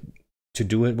best way to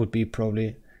do it would be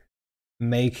probably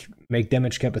make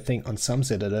damage cap a thing on some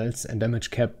citadels and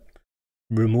damage cap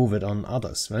remove it on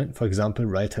others, right? For example,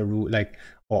 Raitaru, like,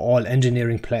 or all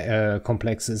engineering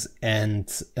complexes and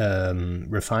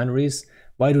refineries.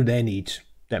 Why do they need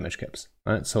damage caps,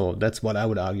 right? So that's what I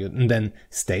would argue. And then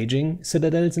staging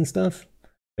citadels and stuff,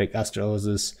 like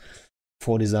Astros,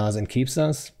 Fortisars, and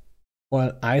Keepstars.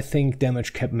 Well, I think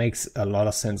damage cap makes a lot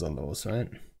of sense on those, right?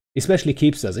 Especially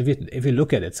Keepstars. If you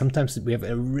look at it, sometimes we have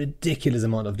a ridiculous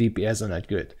amount of DPS on that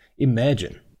grid.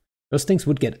 Imagine. Those things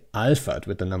would get alphaed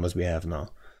with the numbers we have now.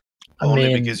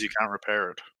 Only because you can't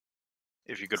repair it.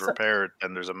 If you could repair it,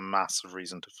 then there's a massive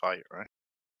reason to fight, right?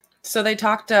 So they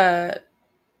talked,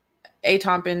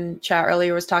 Atomp in chat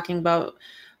earlier was talking about,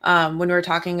 when we were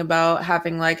talking about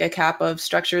having like a cap of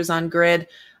structures on grid,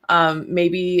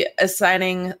 maybe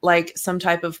assigning like some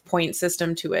type of point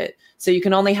system to it. So you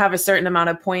can only have a certain amount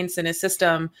of points in a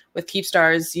system, with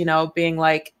Keepstars, being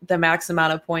like the max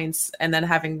amount of points, and then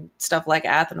having stuff like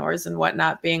Athenors and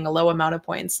whatnot being a low amount of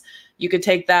points. You could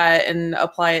take that and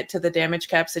apply it to the damage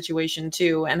cap situation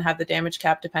too, and have the damage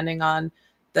cap depending on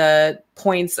the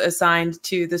points assigned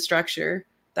to the structure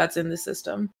that's in the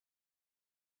system.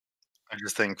 I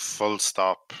just think full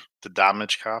stop, the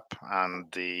damage cap and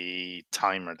the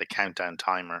timer, the countdown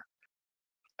timer,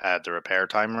 the repair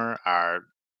timer are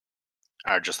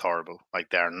just horrible. Like,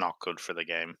 they're not good for the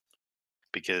game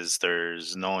because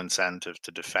there's no incentive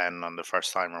to defend on the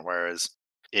first timer. Whereas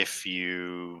if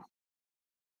you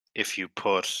if you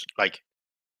put, like,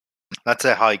 let's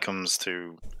say High comes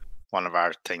to one of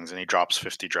our things and he drops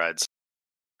 50 dreads,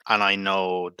 and I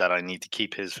know that I need to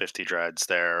keep his 50 dreads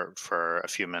there for a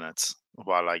few minutes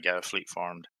while I get a fleet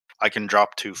formed. I can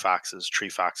drop 2 faxes, 3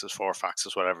 faxes, 4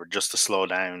 faxes, whatever, just to slow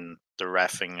down the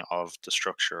reffing of the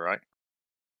structure, right?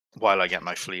 While I get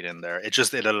my fleet in there.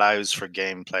 It allows for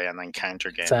gameplay and then counter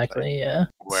gameplay. Exactly, yeah.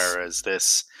 Whereas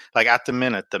this, like, at the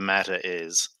minute, the meta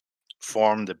is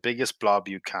form the biggest blob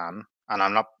you can. And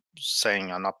I'm not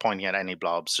pointing at any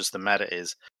blobs, just the meta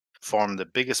is form the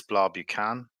biggest blob you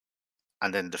can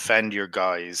and then defend your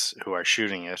guys who are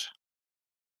shooting it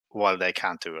while they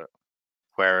can't do it.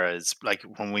 Whereas, like,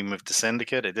 when we moved to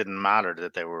Syndicate, it didn't matter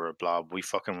that they were a blob. We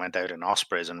fucking went out in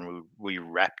Ospreys and we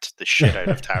repped the shit out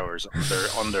of towers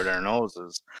under their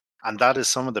noses. And that is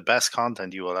some of the best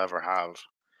content you will ever have.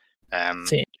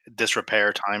 This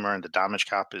repair timer and the damage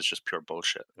cap is just pure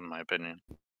bullshit, in my opinion.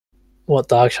 What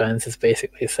Darkshines is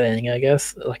basically saying, I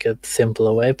guess, like a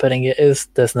simpler way of putting it is,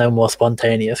 there's no more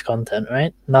spontaneous content,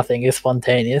 right? Nothing is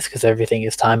spontaneous because everything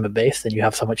is timer-based and you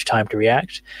have so much time to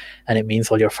react, and it means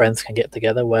all your friends can get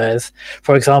together. Whereas,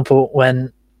 for example,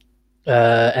 when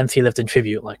NC lived in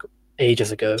Tribute, like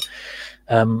ages ago,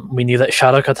 we knew that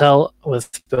Shadow Cartel was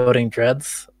building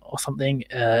dreads or something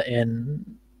in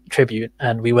Tribute,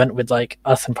 and we went with, like,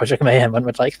 us and Project Mayhem went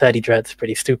with like 30 dreads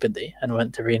pretty stupidly and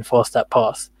went to reinforce that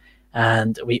pass.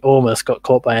 And we almost got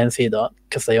caught by NC Dot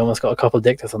because they almost got a couple of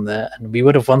dictators on there, and we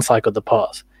would have one cycled the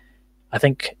pass, I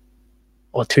think,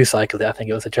 or 2 cycled it. I think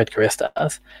it was a Dread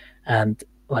Charistas, and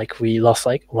like we lost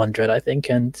like 1 dread, I think.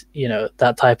 And you know,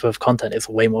 that type of content is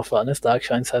way more fun, as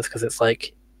Darkshine says, because it's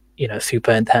like, you know,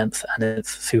 super intense and it's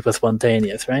super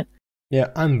spontaneous, right? Yeah,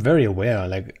 I'm very aware.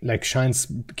 Like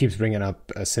Shines keeps bringing up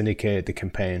Syndicate, the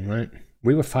campaign, right?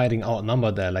 We were fighting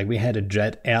outnumbered there. Like, we had a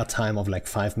dread airtime of like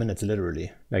 5 minutes,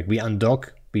 literally. Like, we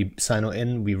undock, we sign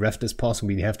in, we ref this pass, and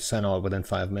we have to sign out within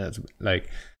 5 minutes.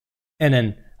 Like, and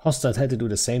then hostiles had to do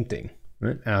the same thing,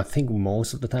 right? And I think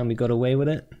most of the time we got away with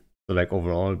it. So, like,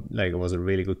 overall, like, it was a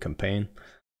really good campaign.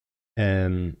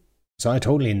 So I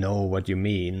totally know what you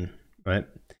mean, right?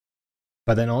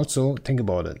 But then also think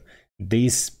about it.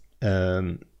 These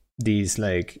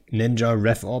like ninja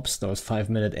ref ops, those 5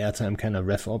 minute airtime kind of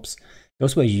ref ops,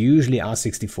 those were usually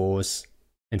R64s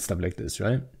and stuff like this,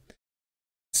 right?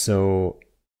 So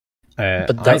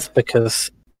but that's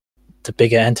because the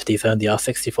bigger entities own the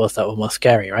R64s that were more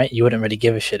scary, right? You wouldn't really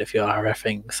give a shit if you're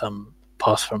RFing some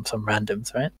pass from some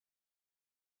randoms, right?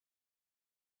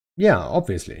 Yeah,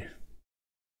 obviously.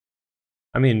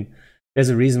 I mean, there's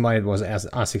a reason why it was as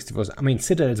R64s. I mean,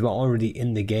 Citadels were already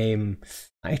in the game.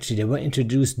 Actually, they were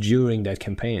introduced during that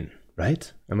campaign,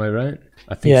 right? Am I right?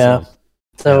 I think so.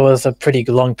 There was a pretty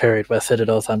long period where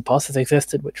Citadels and passes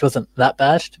existed, which wasn't that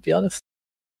bad, to be honest.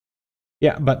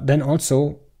 Yeah, but then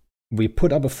also, we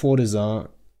put up a Fortizar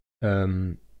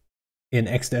in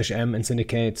X-M and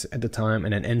Syndicate at the time,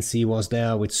 and then NC was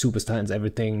there with Super Titans,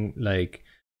 everything, like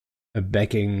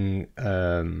backing,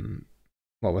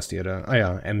 what was the other? Oh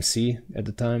yeah, MC at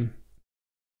the time.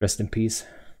 Rest in peace,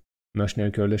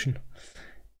 Mercenary Coalition.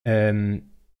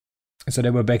 So they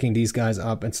were backing these guys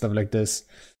up and stuff like this.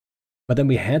 But then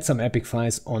we had some epic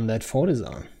fights on that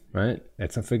Fortizar, right?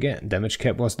 Let's not forget. Damage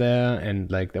cap was there,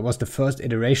 and like that was the first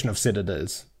iteration of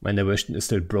Citadels when they were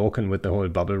still broken with the whole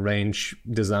bubble range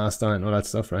disaster and all that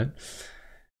stuff, right?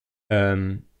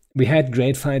 We had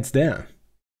great fights there,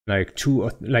 like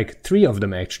 3 of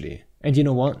them actually. And you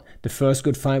know what? The first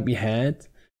good fight we had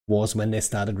was when they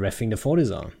started reffing the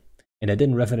Fortizar. And they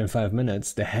didn't ref it in 5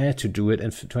 minutes. They had to do it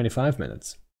in 25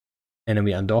 minutes. And then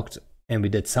we undocked and we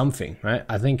did something, right?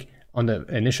 I think on the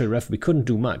initial ref we couldn't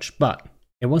do much, but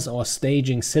it was our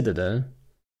staging Citadel.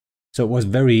 So it was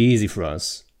very easy for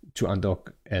us to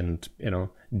undock and, you know,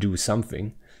 do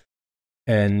something.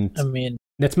 And I mean,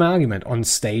 that's my argument. On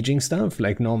staging stuff,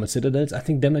 like normal Citadels, I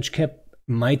think damage cap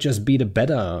might just be the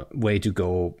better way to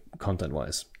go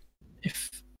content-wise.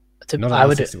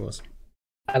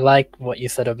 I like what you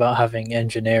said about having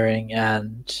engineering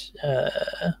and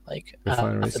like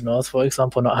at the North, for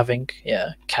example, not having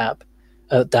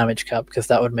damage cap, because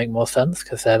that would make more sense,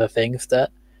 because they're the things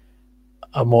that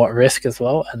are more at risk as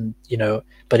well. And you know,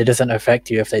 but it doesn't affect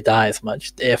you if they die as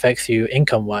much. It affects you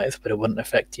income wise, but it wouldn't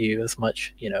affect you as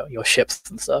much, you know, your ships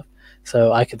and stuff.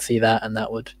 So I could see that, and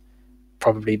that would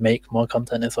probably make more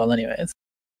content as well anyways.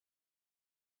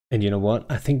 And you know what?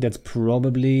 I think that's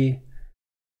probably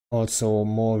also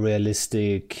more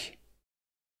realistic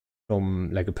from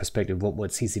like a perspective. What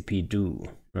would CCP do,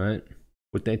 right?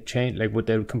 Would they change? Like, would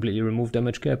they completely remove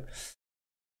damage cap?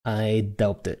 I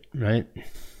doubt it, right?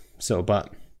 So,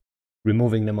 but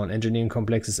removing them on engineering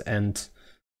complexes and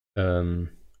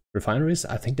refineries,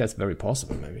 I think that's very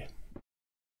possible, maybe.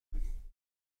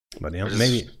 But yeah, But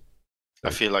maybe. I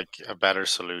feel like a better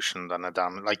solution than a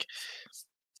damage. Like,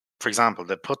 for example,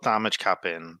 they put damage cap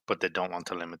in, but they don't want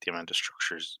to limit the amount of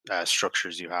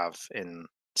structures you have in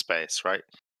space, right?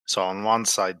 So on one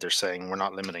side they're saying we're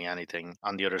not limiting anything.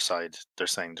 On the other side, they're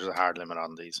saying there's a hard limit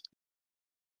on these.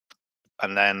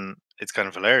 And then it's kind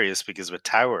of hilarious because with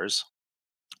towers,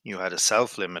 you had a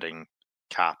self-limiting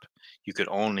cap. You could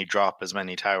only drop as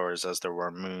many towers as there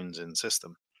were moons in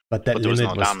system, But that but there was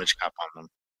limit no damage cap on them.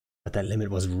 But that limit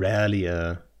was rarely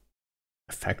a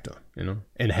factor, you know.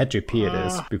 In HGP it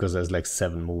is because there's like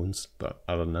 7 moons, but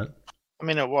other than that, I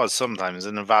mean, it was sometimes.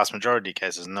 In the vast majority of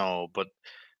cases, no. But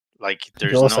like,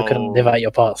 there's You also couldn't live out your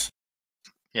pass.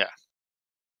 Yeah,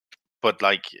 but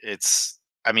like, it's.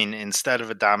 I mean, instead of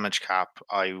a damage cap,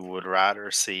 I would rather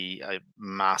see a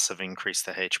massive increase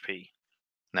to HP.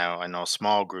 Now, I know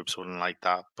small groups wouldn't like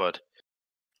that, but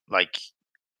like,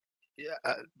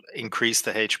 increase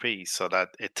the HP so that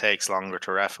it takes longer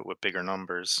to ref it with bigger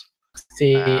numbers,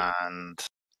 See, and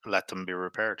let them be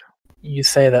repaired. You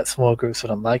say that small groups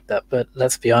wouldn't like that, but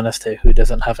let's be honest here, who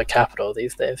doesn't have a capital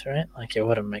these days, right? Like, it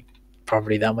wouldn't make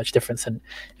probably that much difference, and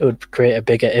it would create a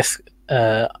bigger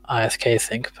ISK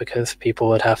sink because people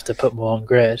would have to put more on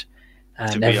grid,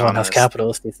 and everyone has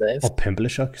capitals these days. Or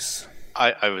Pimblishocks.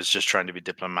 I was just trying to be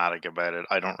diplomatic about it.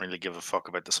 I don't really give a fuck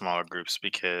about the smaller groups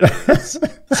because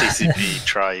CCP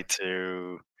tried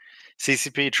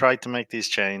to make these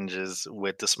changes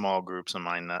with the small groups in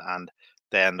mind, and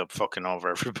they end up fucking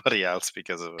over everybody else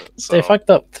because of it. So, they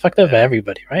fucked up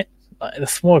everybody, right? Like, the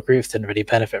small groups didn't really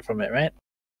benefit from it, right?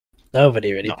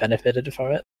 Nobody really benefited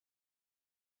from it.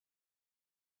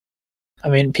 I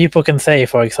mean, people can say,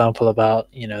 for example, about,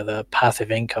 you know, the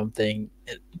passive income thing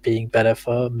being better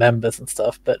for members and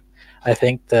stuff, but I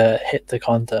think the hit to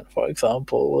content, for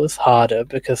example, was harder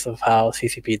because of how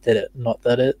CCP did it, not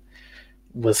that it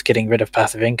was getting rid of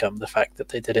passive income, the fact that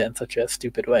they did it in such a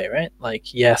stupid way, right?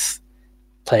 Like, yes,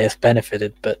 players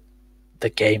benefited, but the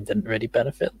game didn't really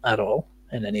benefit at all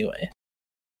in any way.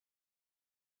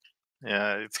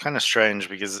 Yeah, it's kind of strange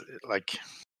because, like,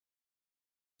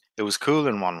 it was cool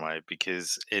in one way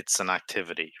because it's an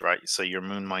activity, right? So your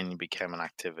moon mining became an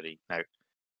activity. Now,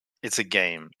 it's a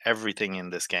game. Everything in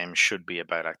this game should be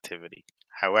about activity.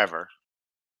 However,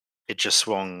 it just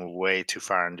swung way too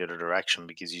far in the other direction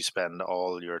because you spend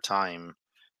all your time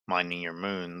mining your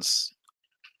moons.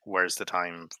 Where's the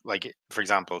time? Like, for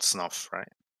example, Snuff, right?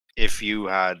 If you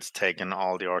had taken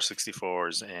all the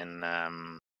R64s in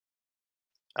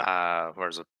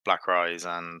where's it, Black Rise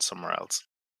and somewhere else,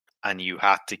 and you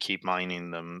had to keep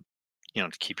mining them, you know,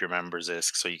 to keep your members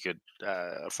ISK so you could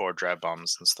afford dread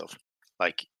bombs and stuff.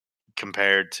 Like,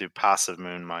 compared to passive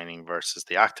moon mining versus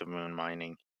the active moon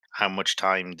mining, how much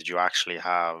time did you actually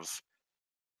have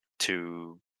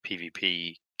to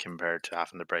PvP compared to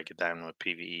having to break it down with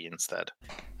PvE instead?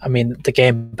 I mean, the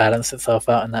game balanced itself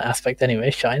out in that aspect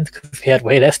anyway, Shines, because we had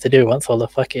way less to do once all the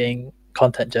fucking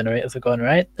content generators are gone,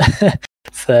 right?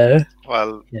 So,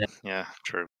 well, yeah,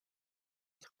 true.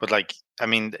 But like, I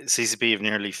mean, CCP have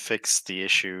nearly fixed the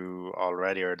issue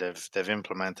already, or they've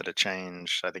implemented a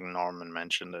change. I think Norman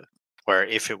mentioned it, where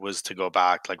if it was to go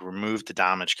back, like, remove the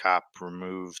damage cap,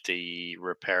 remove the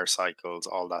repair cycles,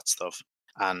 all that stuff,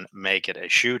 and make it a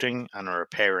shooting and a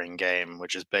repairing game,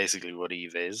 which is basically what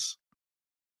EVE is.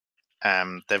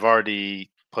 They've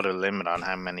already put a limit on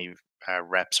how many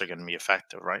reps are going to be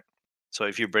effective, right? So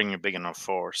if you bring a big enough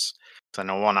force, so I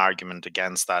know one argument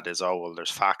against that is, oh, well,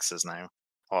 there's faxes now.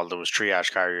 Well, there was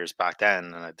triage carriers back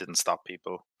then, and it didn't stop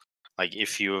people. Like,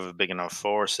 if you have a big enough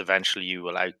force, eventually you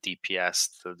will out DPS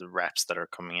the reps that are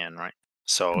coming in, right?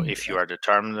 So if you are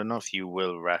determined enough, you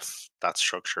will ref that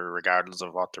structure regardless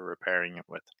of what they're repairing it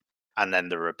with. And then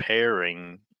the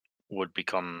repairing would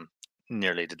become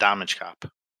nearly the damage cap,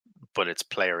 but it's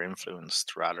player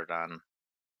influenced rather than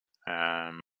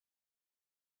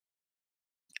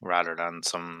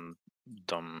some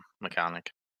dumb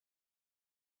mechanic.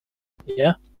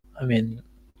 Yeah, I mean,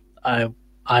 I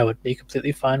would be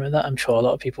completely fine with that. I'm sure a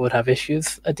lot of people would have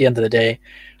issues. At the end of the day,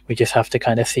 we just have to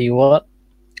kind of see what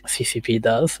CCP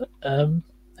does and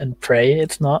pray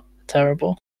it's not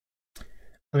terrible.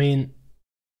 I mean,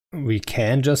 we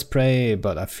can just pray,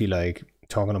 but I feel like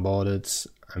talking about it,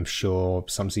 I'm sure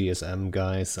some CSM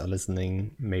guys are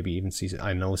listening, maybe even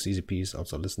I know CCP is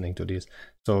also listening to this.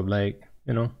 So, like,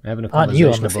 you know, having a conversation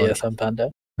about... Aren't you on the CSM,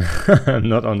 Panda? I'm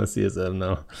not on the CSM,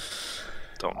 no.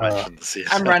 Don't mention the CSM.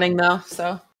 I'm running though,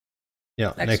 so.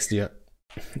 Yeah, next year.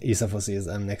 ESA for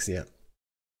CSM next year.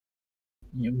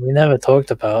 We never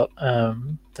talked about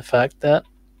the fact that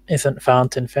isn't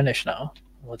Fountain finished now?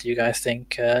 what do you guys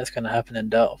think is going to happen in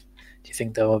Delve? Do you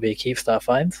think there will be Keepstar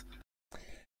finds?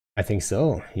 I think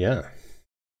so, yeah.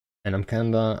 And I'm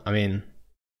kinda, I mean...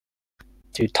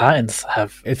 Dude, Titans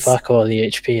have fuck all the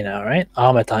HP now, right?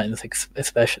 Armor Titans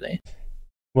especially.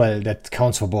 Well, that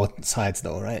counts for both sides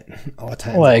though, right? Our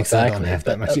Titans also don't have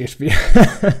that much HP.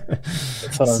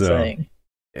 That's what I'm saying.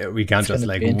 Yeah, we can't just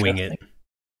like wing it.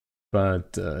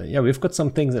 But yeah, we've got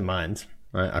some things in mind.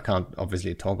 Right? I can't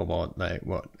obviously talk about like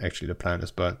what actually the plan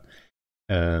is, but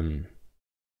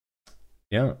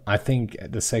yeah, I think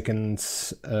the second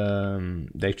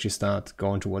they actually start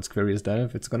going towards Querious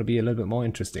Delve, it's going to be a little bit more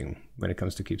interesting when it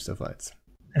comes to Keepstar fights.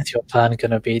 Is your plan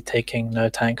going to be taking no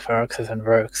tank Feroxes and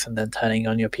Rogues and then turning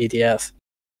on your PDS?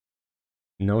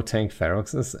 No tank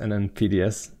Feroxes and then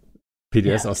PDS?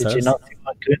 PDS ourselves? Did you not see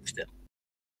what Goose did?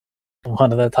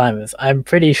 One of the timers. I'm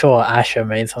pretty sure Asher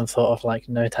made some sort of like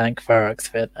no tank Ferox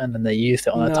fit and then they used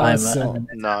it on a timer.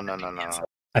 No.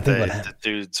 I think the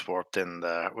dudes warped in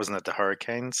wasn't it the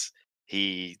Hurricanes?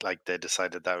 They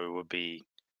decided that it would be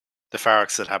the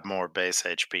Ferox that had more base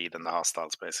HP than the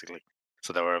hostiles basically.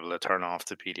 So they were able to turn off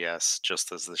the PDS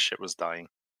just as the shit was dying.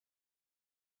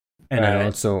 And then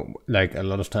also, like a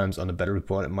lot of times on the battle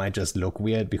report, it might just look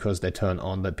weird because they turn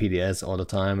on the PDS all the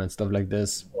time and stuff like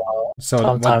this. Well, so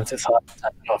sometimes it's hard to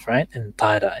turn it off, right? In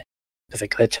tie-dye, because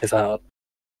it glitches out.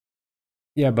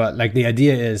 Yeah, but like the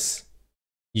idea is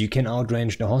you can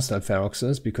outrange the hostile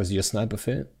Feroxes because you're sniper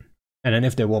fit. And then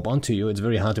if they warp onto you, it's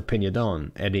very hard to pin you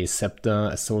down. Eddie, Scepter,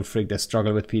 Assault Freak, they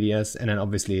struggle with PDS, and then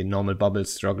obviously normal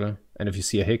bubbles struggle. And if you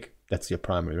see a hick, that's your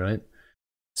primary, right?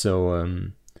 So,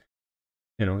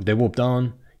 you know, they warp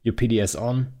down, you PDS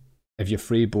on. If you're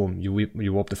free, boom,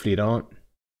 you warp the fleet out.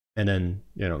 And then,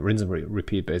 you know, rinse and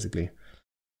repeat, basically.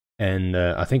 And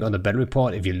I think on the battle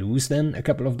report, if you lose then a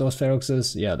couple of those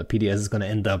Feroxes, yeah, the PDS is going to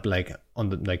end up like on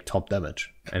the like top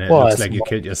damage. And it looks like you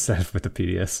killed yourself with the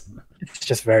PDS. It's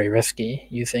just very risky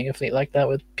using a fleet like that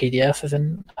with PDSs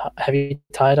and heavy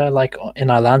tie-dye. Like in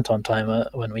our Lanton timer,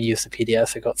 when we used the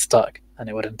PDS, it got stuck and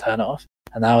it wouldn't turn off.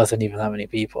 And that wasn't even that many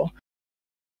people.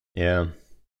 Yeah.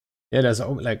 Yeah, there's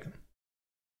like,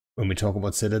 when we talk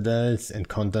about citadels and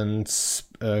content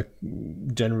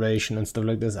generation and stuff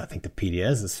like this, I think the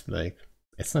PDS is like,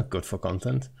 it's not good for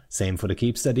content. Same for the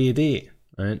Keepstar DD,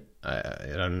 right?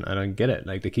 I don't get it.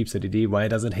 Like the Keepstar DD, why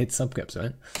does it hit subcaps,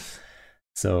 right?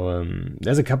 So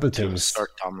there's a couple things. Start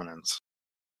dominance.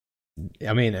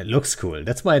 I mean, it looks cool.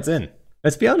 That's why it's in.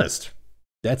 Let's be honest.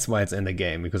 That's why it's in the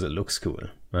game, because it looks cool,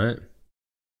 right?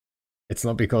 It's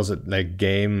not because it like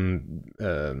game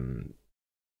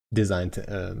designed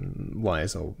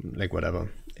wise or like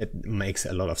whatever. It makes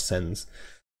a lot of sense.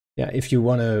 Yeah, if you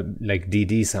want to like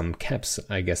DD some caps,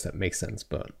 I guess that makes sense.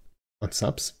 But on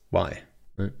subs, why?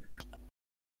 Right?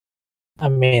 I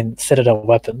mean, Citadel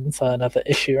weapons are another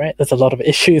issue, right? There's a lot of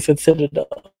issues with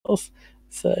Citadels.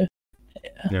 So,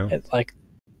 yeah. It's like,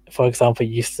 for example,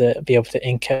 you used to be able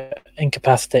to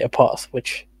incapacitate a pass,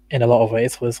 which in a lot of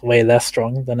ways was way less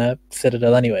strong than a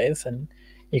Citadel anyways, and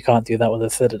you can't do that with a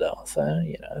Citadel. So,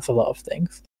 you know, it's a lot of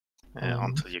things. Yeah,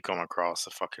 until you come across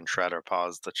a fucking Shredder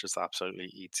pause that just absolutely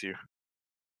eats you.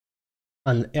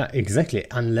 Yeah, exactly.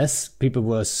 Unless people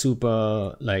were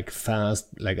super like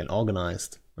fast, like and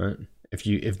organized, right?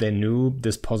 If they knew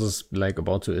this pause is like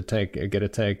about to get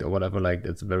attacked or whatever, like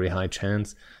it's a very high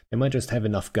chance, they might just have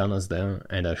enough gunners there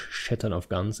and a shit ton of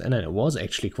guns, and then it was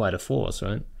actually quite a force,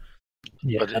 right?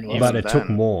 Yeah, but it took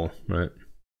more, right?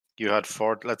 You had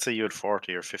let's say you had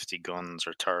 40 or 50 guns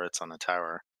or turrets on a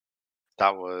tower.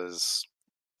 That was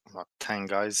what, 10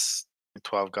 guys,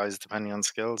 12 guys, depending on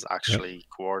skills, actually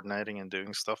coordinating and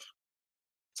doing stuff.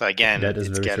 So again,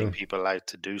 it's getting people out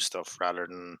to do stuff rather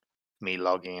than me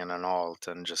logging in an alt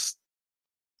and just,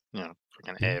 you know,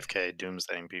 freaking AFK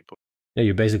doomsdaying people. Yeah,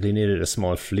 you basically needed a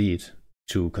small fleet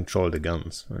to control the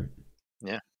guns, right?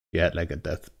 Yeah. You had like a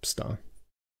Death Star.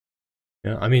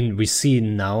 Yeah, I mean, we see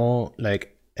now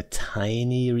like a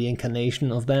tiny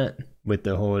reincarnation of that with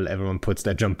the whole everyone puts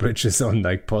their jump bridges on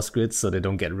like post-grids so they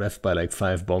don't get reffed by like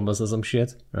 5 bombers or some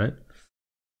shit, right?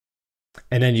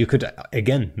 And then you could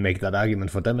again make that argument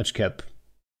for damage cap.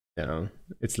 You know,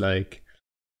 it's like,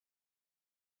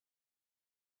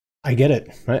 I get it,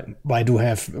 right? Why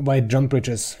jump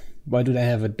bridges? Why do they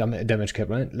have a damage cap,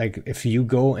 right? Like if you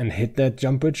go and hit that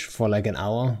jump bridge for like an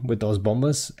hour with those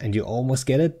bombers and you almost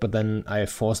get it, but then I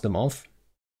force them off,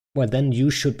 well then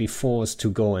you should be forced to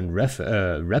go and rep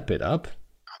it up.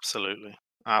 Absolutely.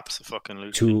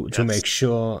 Absolutely. To make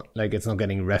sure like it's not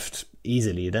getting reffed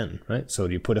easily then, right? So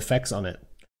you put effects on it.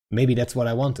 Maybe that's what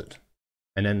I wanted.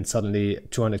 And then suddenly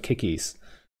 200 kickies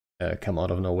come out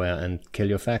of nowhere and kill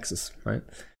your faxes, right?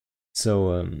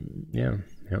 So yeah.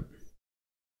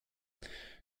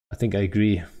 I think I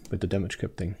agree with the damage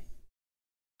cap thing.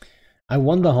 I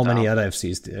wonder how many other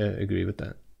FCs agree with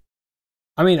that.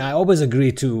 I mean, I always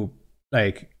agree to,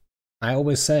 like, I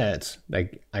always said,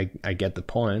 like, I get the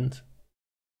point.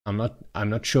 I'm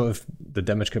not sure if the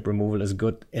damage cap removal is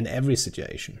good in every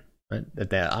situation. Right? That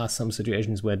there are some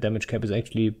situations where damage cap is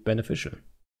actually beneficial.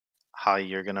 Hi,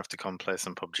 you're gonna have to come play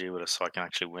some PUBG with us so I can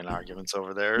actually win arguments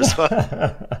over there as well.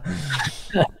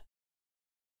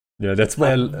 Yeah, that's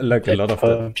where like a lot of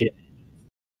PUBG. the...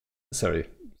 Sorry,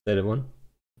 say that one.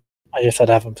 I just said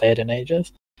I haven't played in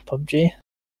ages. PUBG.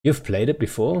 You've played it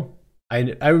before?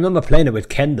 I remember playing it with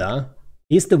Kenda.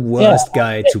 He's the worst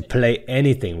guy to play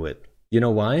anything with. You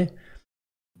know why?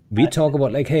 We talk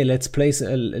about like, hey, let's play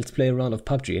a round of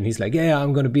PUBG, and he's like, yeah,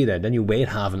 I'm gonna be there. Then you wait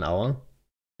half an hour,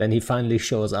 then he finally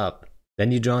shows up.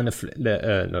 Then you join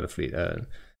a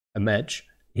match.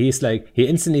 He's like, he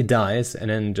instantly dies and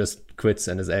then just quits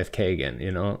and is AFK again.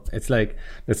 You know, it's like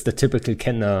that's the typical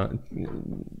Kenda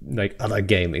like other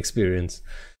game experience.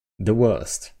 The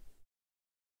worst.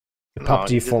 The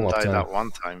PUBG form of time. That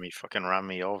one time he fucking ran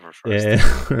me over first.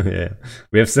 Yeah, yeah.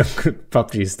 We have some good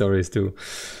PUBG stories too.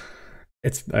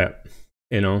 It's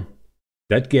you know,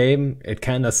 that game, it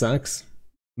kind of sucks,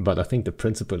 but I think the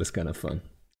principle is kind of fun.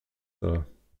 So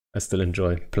I still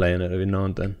enjoy playing it every now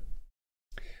and then.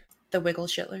 The wiggle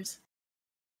shitlers.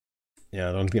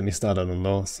 Yeah, don't get me started on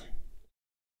those.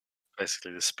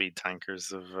 Basically the speed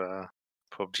tankers of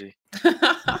PUBG.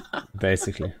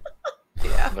 Basically.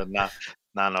 Yeah. The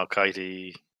nano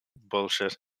kitey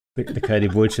bullshit. The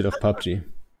kitey bullshit of PUBG.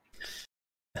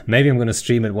 Maybe I'm gonna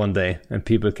stream it one day, and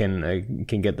people can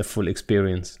get the full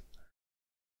experience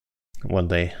one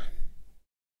day.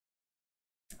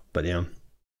 But yeah,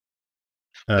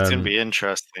 it's gonna be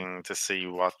interesting to see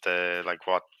what the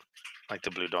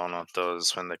Blue Donut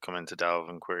does when they come into Delve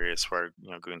and Quirius, where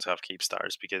goons have keep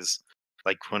stars, because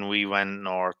like when we went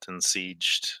north and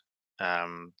sieged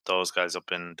those guys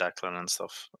up in Declan and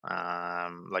stuff,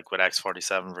 like with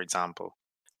X47 for example,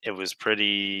 it was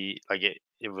pretty like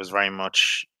it was very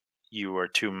much you were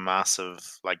two massive,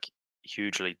 like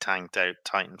hugely tanked out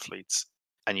Titan fleets,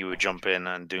 and you would jump in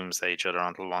and doomsday each other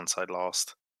until one side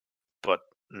lost. But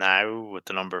now with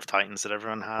the number of Titans that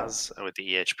everyone has, with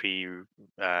the EHP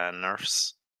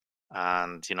nerfs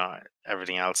and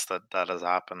everything else that has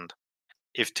happened,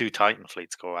 if two Titan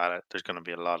fleets go at it, there's going to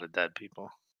be a lot of dead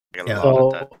people. Like a lot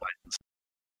of dead Titans.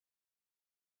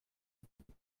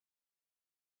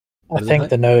 I think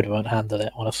the node won't handle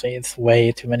it, honestly. It's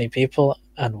way too many people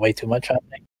and way too much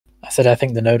happening. I said I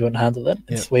think the node won't handle it.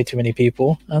 It's way too many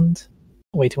people and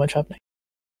way too much happening.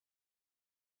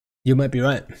 You might be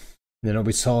right.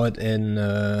 We saw it in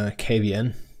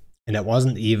KVN, and it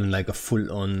wasn't even like a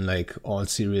full-on, like all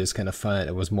serious kind of fight.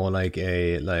 It was more like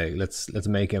let's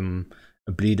make him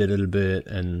bleed a little bit,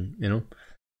 and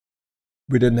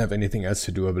we didn't have anything else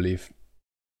to do, I believe.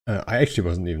 I actually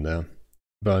wasn't even there,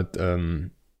 but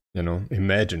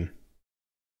imagine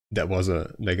that was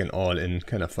an all-in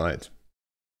kind of fight.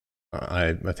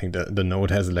 I think that the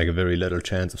node has like a very little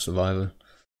chance of survival.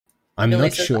 I'm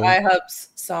not sure. iHubs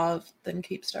solve than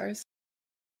keep stars.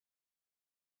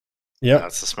 Yeah,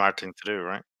 that's the smart thing to do,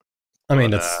 right? I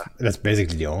mean, that's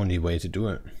basically the only way to do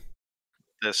it.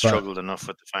 They struggled enough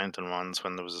with the Fountain ones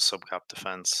when there was a subcap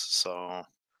defense, so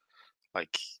I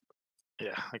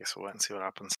guess we'll wait and see what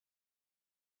happens.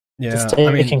 Yeah,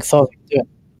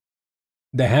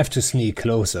 they have to sneak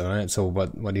closer, right? So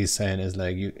what he's saying is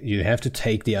like you have to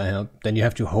take the iHub, then you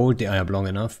have to hold the iHub long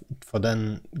enough for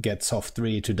then get soft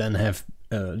 3 to then have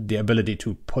the ability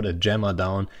to put a jammer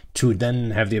down, to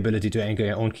then have the ability to anchor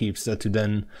your own keepster, to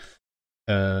then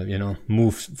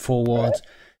move forward,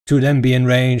 to then be in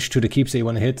range to the keepster you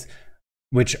want to hit,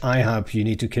 which iHub you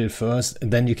need to kill first,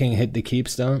 and then you can hit the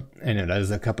keepster. And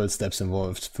there's a couple of steps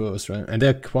involved first, right? And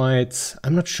they're quite,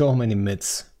 I'm not sure how many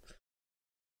mids.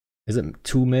 Is it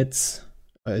 2 mids,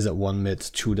 or is it 1 mid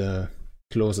to the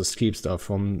closest keepster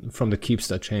from the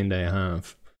keepster chain they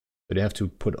have? But they have to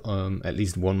put at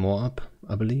least one more up,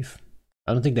 I believe.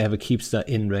 I don't think they have a keepster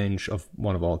in range of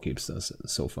one of our keepsters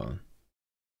so far.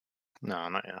 No,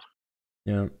 not yet.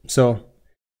 Yeah, so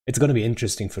it's going to be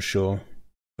interesting for sure,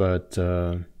 but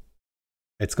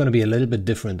it's going to be a little bit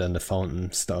different than the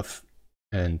Fountain stuff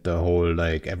and the whole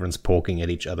like everyone's poking at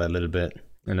each other a little bit.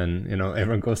 And then,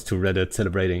 everyone goes to Reddit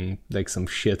celebrating like some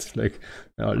shit. Like,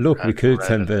 look, we killed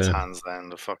 10 billion. Hands down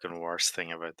the fucking worst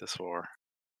thing about this war.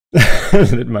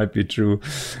 It might be true.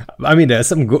 I mean, there's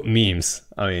some good memes.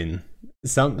 I mean,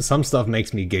 some stuff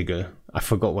makes me giggle. I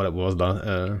forgot what it was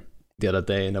the other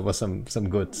day, and there was some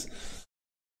good.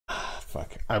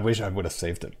 Fuck! I wish I would have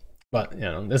saved it. But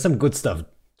there's some good stuff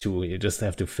too. You just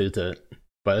have to filter it,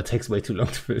 but it takes way too long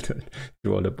to filter it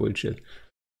through all the bullshit.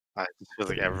 I just feel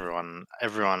like everyone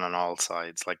on all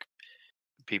sides, like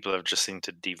people have just seemed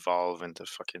to devolve into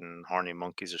fucking horny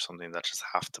monkeys or something that just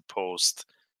have to post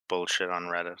bullshit on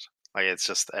Reddit. Like it's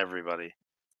just everybody.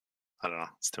 I don't know.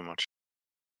 It's too much.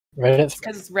 Reddit's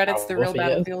Because Reddit's the real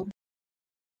battlefield.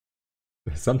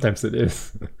 Sometimes it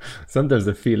is. Sometimes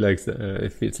it feels like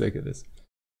it is.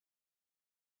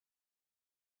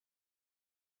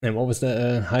 And what was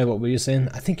the hi? What were you saying?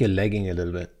 I think you're lagging a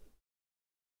little bit.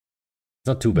 It's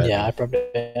not too bad. Yeah, I probably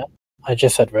am. I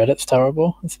just said Reddit's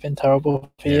terrible. It's been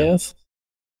terrible for years.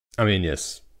 I mean,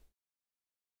 yes.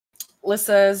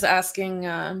 Lissa is asking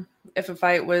if a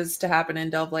fight was to happen in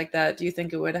Delve like that, do you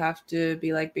think it would have to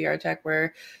be like BR Tech,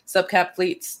 where subcap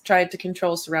fleets tried to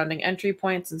control surrounding entry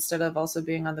points instead of also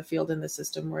being on the field in the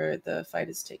system where the fight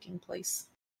is taking place?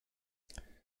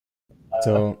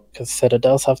 So, because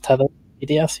Citadels have tethered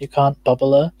PDS, you can't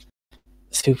bubble a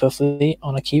super fleet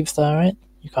on a Keepstar, right?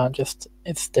 You can't just,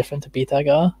 it's different to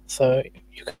BTAG, so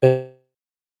you could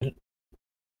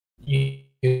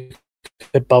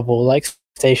bubble like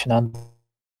station and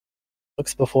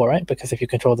looks before, right? Because if you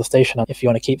control the station, if you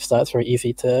want to keep star, it's very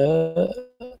easy to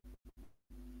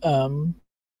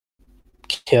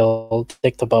kill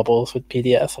Dicta bubbles with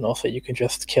PDS, and also you can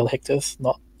just kill Hictors.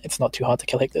 It's not too hard to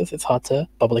kill Hictors. It's hard to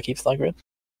bubble a Keepstar grid.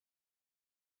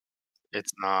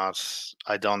 It's not.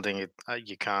 I don't think it.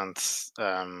 You can't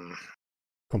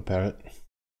compare it.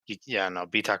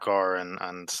 BTAC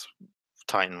and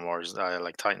Titan Wars,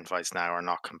 like Titan fights now, are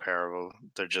not comparable.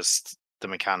 They're just, the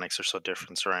mechanics are so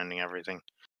different surrounding everything.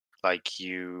 Like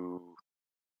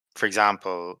for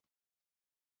example,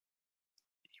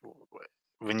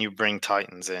 when you bring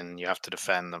Titans in, you have to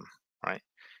defend them, right?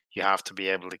 You have to be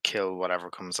able to kill whatever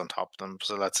comes on top of them.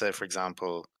 So let's say, for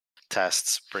example,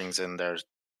 Tests brings in their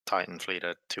Titan fleet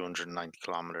at 290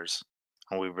 kilometers,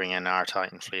 and we bring in our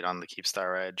Titan fleet on the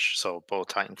Keepstar Edge. So both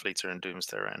Titan fleets are in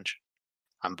Doomsday range,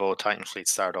 and both Titan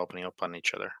fleets start opening up on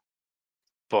each other.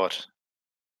 But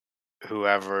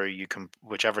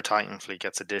whichever Titan fleet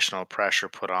gets additional pressure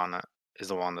put on it is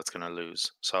the one that's going to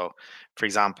lose. So, for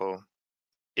example,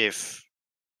 if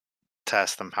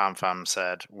Test and PamFam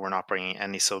said, we're not bringing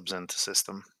any subs into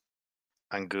system,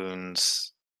 and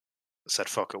Goons said,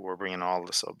 fuck it, we're bringing all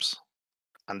the subs,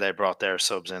 and they brought their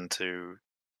subs into,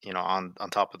 on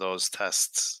top of those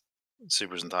Tests,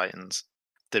 Supers and Titans,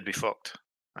 they'd be fucked,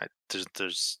 right?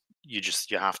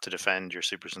 You have to defend your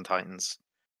Supers and Titans,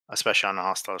 especially on a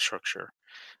hostile structure.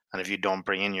 And if you don't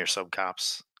bring in your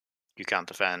subcaps, you can't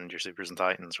defend your Supers and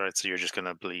Titans, right? So you're just going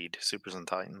to bleed Supers and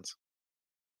Titans.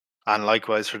 And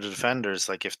likewise for the defenders,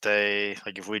 like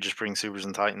if we just bring Supers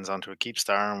and Titans onto a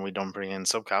Keepstar and we don't bring in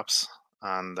subcaps,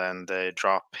 and then they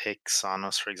drop Hicks on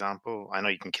us, for example, I know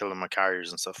you can kill them with carriers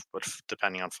and stuff, but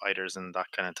depending on fighters and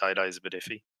that kind of tie-dye is a bit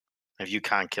iffy. If you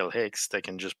can't kill Hicks, they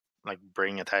can just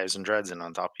bring 1,000 dreads in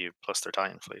on top of you plus their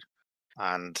Titan fleet.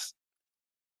 And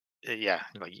you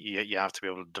have to be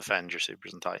able to defend your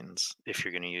Supers and Titans if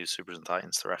you're going to use Supers and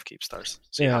Titans to ref Keepstars.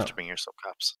 So you have to bring your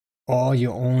subcaps. Or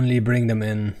you only bring them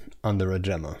in under a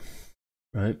Gemma,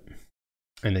 right?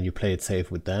 And then you play it safe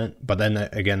with that. But then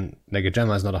again, a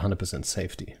Gemma is not 100%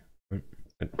 safety. Right?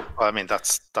 Well, I mean,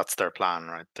 that's their plan,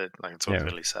 right? It's what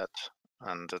Billy said.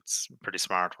 And it's a pretty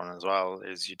smart one as well,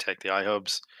 is you take the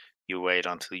iHubs, you wait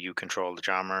until you control the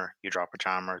jammer, you drop a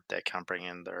jammer, they can't bring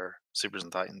in their Supers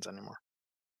and Titans anymore.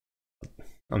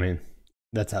 I mean,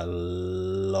 that's a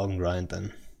long grind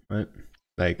then, right?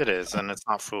 It is, and it's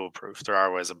not foolproof. There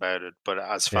are ways about it, but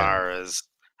as far as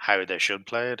how they should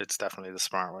play it, it's definitely the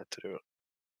smart way to do it.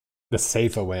 The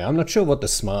safer way. I'm not sure what the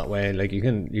smart way. Like you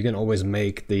can always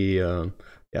make the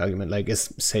argument like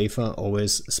is safer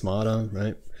always smarter,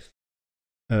 right?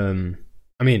 I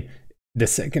mean,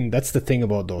 that's the thing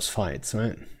about those fights,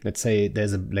 right? Let's say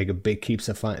there's a big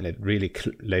Keepstar fight, and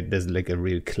there's a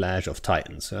real clash of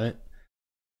Titans, right?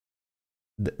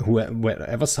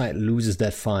 Whoever side loses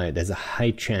that fight, there's a high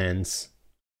chance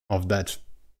of that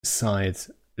side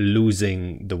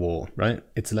losing the war, right?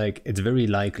 It's very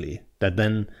likely that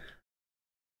then,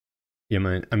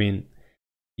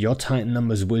 your Titan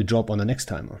numbers will drop on the next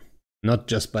timer. Not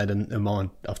just by the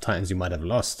amount of Titans you might have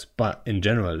lost, but in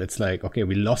general, it's okay,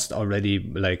 we lost already,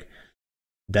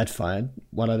 that fight.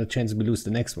 What are the chances we lose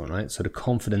the next one, right? So the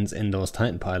confidence in those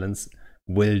Titan pylons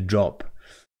will drop.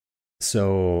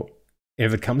 So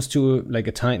if it comes to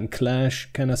a Titan clash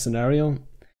kind of scenario,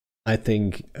 I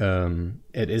think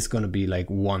it is going to be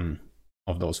one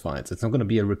of those fights. It's not going to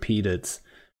be a repeated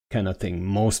kind of thing,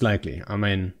 most likely. I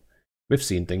mean, we've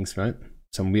seen things, right?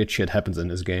 Some weird shit happens in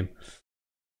this game.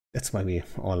 that's why we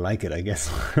all like it, I guess.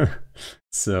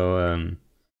 So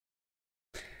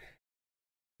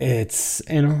it's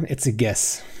it's a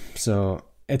guess. So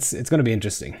it's gonna be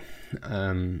interesting.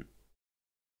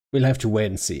 We'll have to wait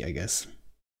and see, I guess.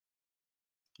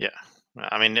 Yeah,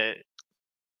 I mean,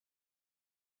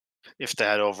 if they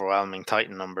had overwhelming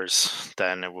Titan numbers,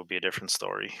 then it would be a different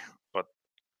story. But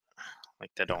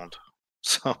like they don't.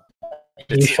 So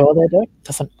Are you sure they don't?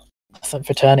 Doesn't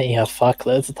Fraternity have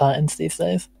fuckloads of Titans these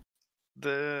days?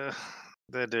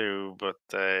 they do, but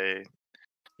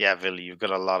yeah, Villy, you've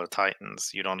got a lot of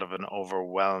Titans. You don't have an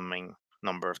overwhelming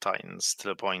number of Titans to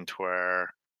the point where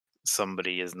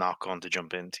somebody is not going to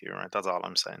jump into you, right? That's all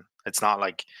I'm saying. It's not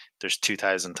like there's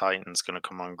 2,000 Titans going to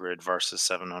come on grid versus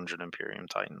 700 Imperium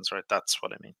Titans, right? That's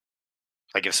what I mean.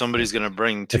 Like if somebody's going to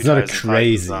bring 2,000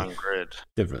 Titans on grid,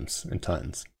 difference in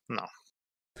Titans. No.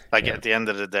 Like at the end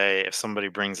of the day, if somebody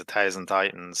brings 1,000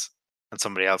 Titans and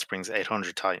somebody else brings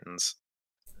 800 Titans,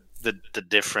 the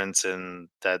difference in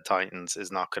dead Titans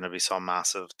is not going to be so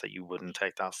massive that you wouldn't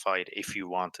take that fight if you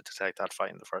wanted to take that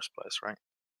fight in the first place, right?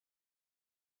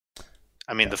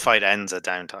 I mean, the fight ends at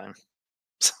downtime,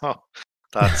 so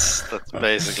that's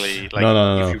basically like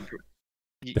no.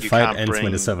 If the fight ends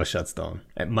when the server shuts down.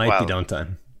 It might be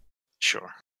downtime.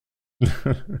 Sure.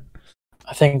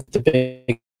 I think the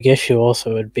big issue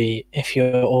also would be if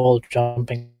you're all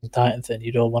jumping Titans in,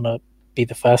 you don't want to be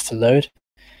the first to load,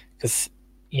 because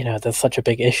there's such a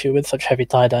big issue with such heavy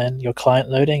Titan, your client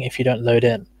loading. If you don't load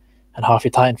in and half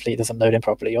your Titan fleet doesn't load in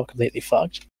properly, you're completely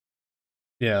fucked.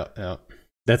 Yeah.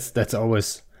 That's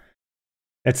always,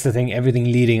 that's the thing, everything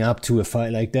leading up to a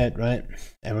fight like that, right?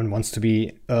 Everyone wants to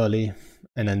be early,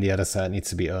 and then the other side needs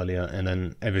to be earlier, and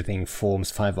then everything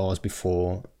forms 5 hours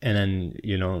before, and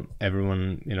then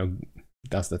everyone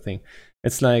does the thing.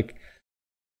 It's like,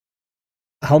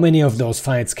 how many of those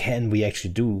fights can we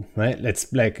actually do, right?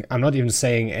 Let's, like, I'm not even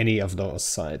saying any of those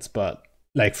sides, but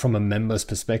like from a member's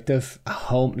perspective,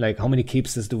 how many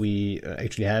keepsters do we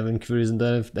actually have in Curious and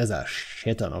Dev? There's a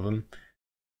shit ton of them.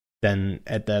 Then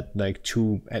at that, like,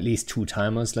 at least two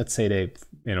timers, let's say they,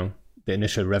 the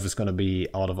initial rev is gonna be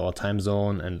out of our time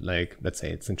zone, and like, let's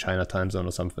say it's in China time zone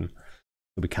or something,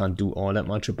 so we can't do all that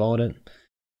much about it.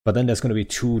 But then there's gonna be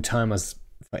 2 timers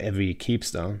for every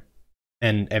keepster.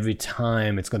 And every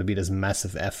time it's going to be this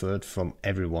massive effort from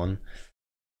everyone.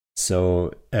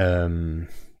 So, I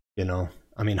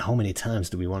mean, how many times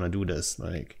do we want to do this?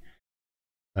 Like,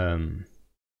 I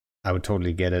would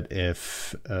totally get it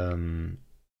if, a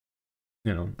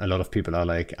lot of people are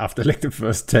like, after like the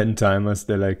first 10 timers,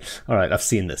 they're like, all right, I've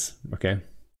seen this. Okay.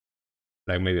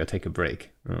 Like, maybe I'll take a break.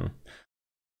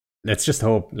 Let's just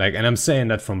hope, like, and I'm saying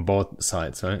that from both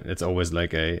sides, right? It's always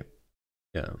like a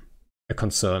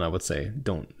concern, I would say.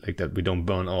 We don't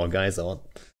burn our guys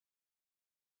out.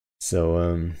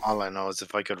 So all I know is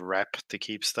if I could rep the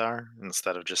Keepstar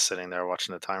instead of just sitting there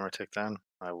watching the timer tick down,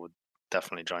 I would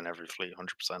definitely join every fleet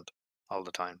 100% all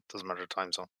the time. Doesn't matter the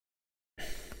time zone.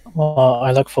 Well,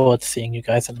 I look forward to seeing you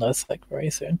guys in Losec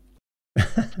very soon.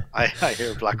 I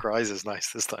hear Black Rise is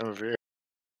nice this time of year.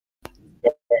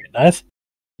 Very nice.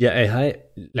 Yeah, hey, hi.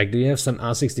 Like, do you have some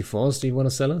R64s do you want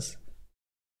to sell us?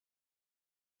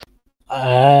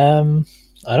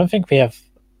 I don't think we have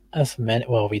as many.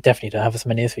 Well, we definitely don't have as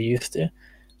many as we used to.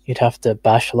 You'd have to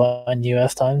bash a lot in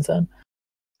US time zone.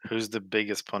 Who's the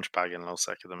biggest punch bag in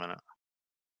Losec at the minute?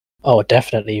 Oh,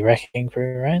 definitely Wrecking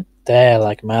Crew, right? They're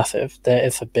like massive.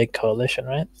 It's a big coalition,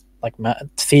 right? Like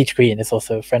Siege Green is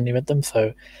also friendly with them,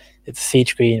 so it's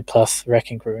Siege Green plus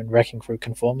Wrecking Crew, and Wrecking Crew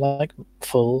can form like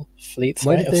full fleets,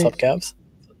 right, of subcabs.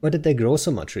 Why did they grow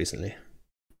so much recently?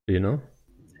 Do you know?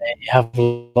 They have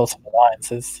lots of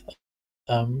alliances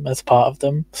as part of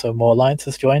them, so more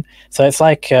alliances join. So it's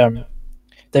like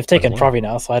they've taken Provi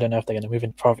now, so I don't know if they're going to move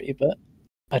into Provi, but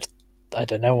I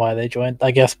don't know why they joined. I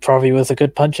guess Provi was a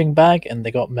good punching bag, and they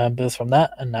got members from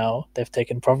that, and now they've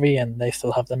taken Provi, and they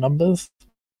still have the numbers.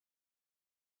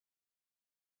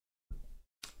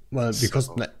 Well, because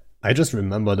I just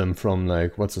remember them from,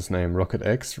 like, what's his name, Rocket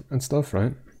X and stuff,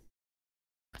 right?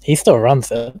 He still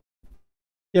runs it.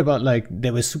 Yeah, but like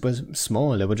they were super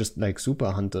small. They were just like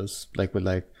super hunters, like with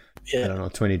like I don't know,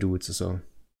 20 dudes or so.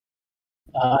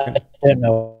 I don't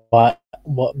know what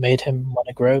made him want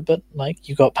to grow, but like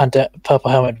you got Purple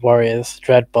Helmet Warriors,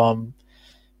 Dread Bomb,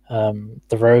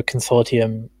 the Rogue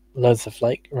Consortium, loads of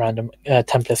like random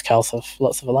Tempest Calcif,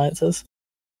 lots of alliances.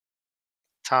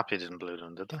 Tapi didn't blue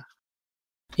them, did they?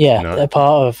 Yeah, no. They're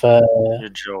part of. You're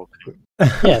joking.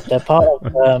 Yeah, they're part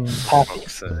of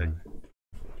Tapi.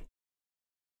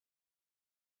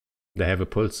 They have a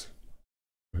pulse.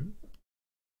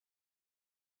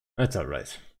 That's all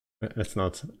right. Let's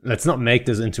not make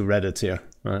this into Reddit here,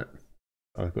 right?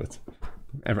 Oh, good.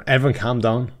 Everyone, calm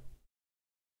down.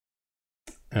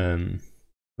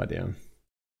 But yeah,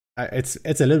 it's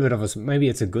a little bit of a, maybe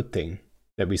it's a good thing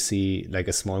that we see like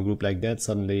a small group like that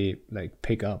suddenly like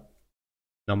pick up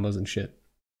numbers and shit,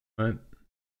 right?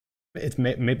 It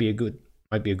might be a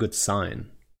good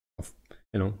sign of,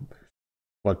 you know,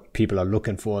 what people are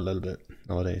looking for a little bit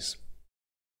nowadays.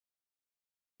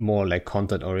 More like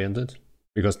content oriented,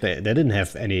 because they didn't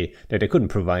have any, they couldn't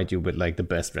provide you with like the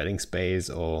best reading space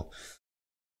or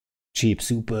cheap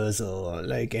supers or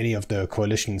like any of the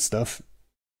coalition stuff,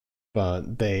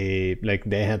 but they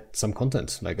had some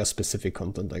content, like a specific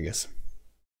content, I guess.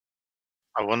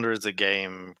 I wonder, is the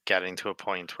game getting to a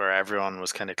point where everyone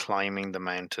was kind of climbing the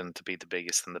mountain to be the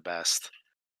biggest and the best,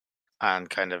 and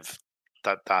kind of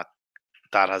that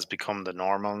has become the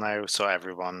normal now, so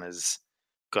everyone is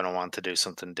going to want to do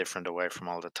something different away from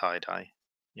all the tie-dye,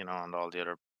 you know, and all the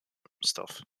other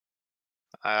stuff.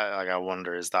 I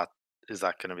wonder, is that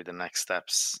going to be the next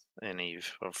steps in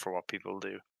EVE for what people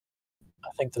do? I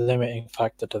think the limiting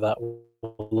factor to that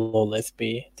will always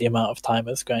be the amount of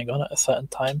timers going on at a certain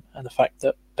time, and the fact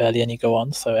that barely any go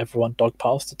on, so everyone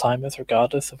dogpiles the timers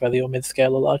regardless of whether you're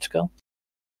mid-scale or large-scale.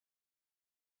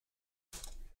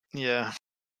 Yeah.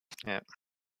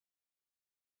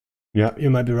 Yeah, you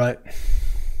might be right.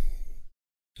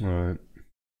 All right.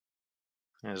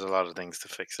 There's a lot of things to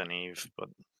fix in EVE, but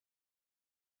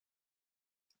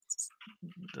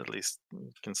at least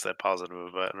you can stay positive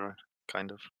about it,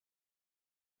 kind of.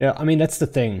 Yeah, I mean, that's the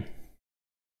thing.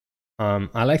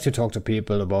 I like to talk to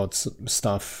people about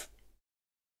stuff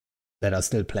that are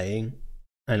still playing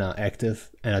and are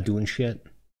active and are doing shit.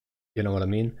 You know what I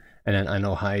mean? And then I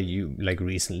know how you, like,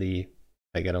 recently,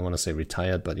 like, I don't want to say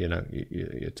retired, but, you know,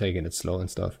 you're taking it slow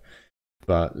and stuff.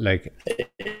 But, like,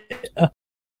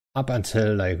 up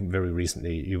until, like, very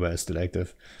recently, you were still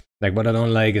active. Like, what I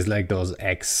don't like is, like, those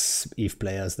ex-EVE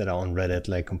players that are on Reddit,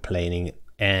 like, complaining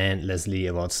endlessly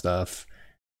about stuff.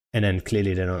 And then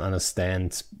clearly they don't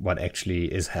understand what actually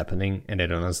is happening, and they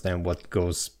don't understand what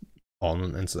goes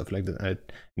on and stuff like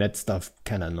that. That stuff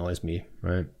kind of annoys me,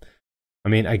 right? I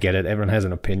mean, I get it. Everyone has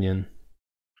an opinion.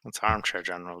 It's armchair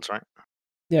generals, right?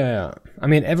 Yeah. I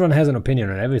mean, everyone has an opinion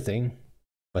on everything,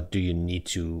 but do you need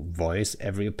to voice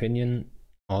every opinion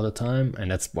all the time? And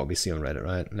that's what we see on Reddit,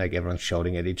 right? Like, everyone's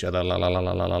shouting at each other, la la la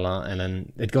la la la la, and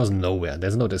then it goes nowhere.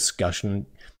 There's no discussion.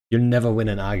 You'll never win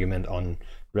an argument on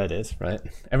Reddit, right?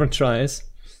 Everyone tries,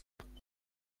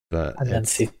 but and then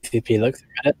CCP looks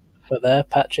at Reddit for their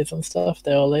patches and stuff.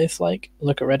 They always like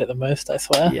look at Reddit the most, I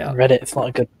swear. Yeah. And Reddit is not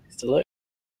a good place to look.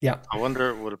 Yeah. I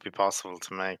wonder, would it be possible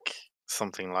to make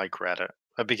something like Reddit?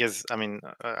 Because I mean,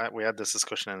 we had this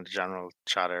discussion in the general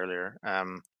chat earlier.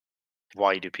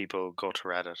 Why do people go to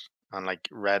Reddit? And like,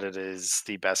 Reddit is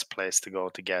the best place to go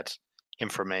to get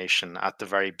information at the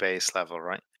very base level,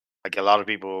 right? Like, a lot of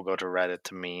people will go to Reddit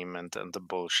to meme and to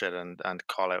bullshit and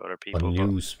call out other people. On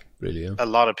news, really, yeah. A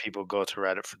lot of people go to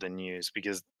Reddit for the news,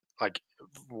 because, like,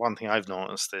 one thing I've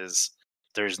noticed is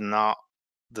there's not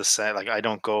the same. Like, I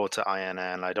don't go to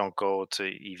INN, I don't go to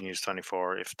EVE News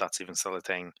 24, if that's even still a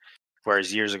thing.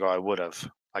 Whereas years ago I would have.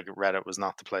 Like, Reddit was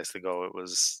not the place to go. It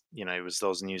was, you know, it was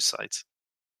those news sites.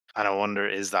 And I wonder,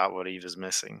 is that what EVE is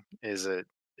missing? Is it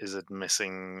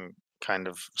missing kind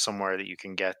of somewhere that you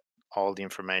can get all the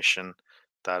information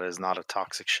that is not a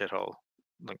toxic shithole,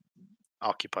 like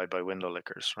occupied by window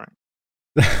lickers, right?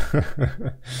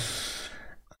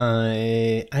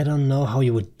 I don't know how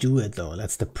you would do it though.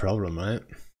 That's the problem, right?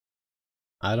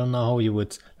 I don't know how you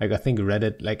would, like, I think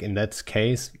Reddit, like, in that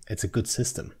case, it's a good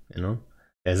system, you know?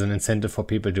 There's an incentive for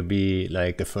people to be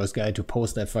like the first guy to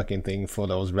post that fucking thing for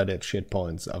those Reddit shit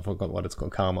points. I forgot what it's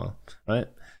called, karma, right?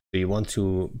 So you want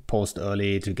to post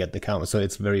early to get the karma. So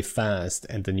it's very fast,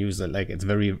 and the news, like, it's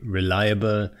very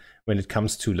reliable when it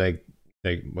comes to like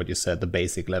what you said, the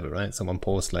basic level, right? Someone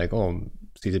posts like, oh,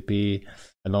 CCP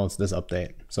announced this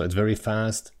update. So it's very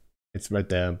fast. It's right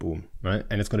there, boom, right?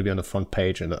 And it's going to be on the front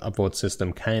page, and the upvote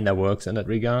system kind of works in that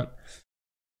regard.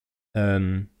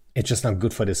 It's just not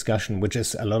good for discussion, which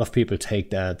is, a lot of people take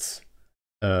that,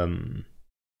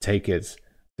 take it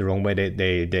the wrong way.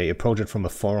 They approach it from a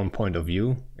forum point of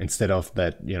view instead of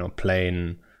that, you know,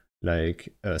 plain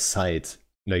like a site,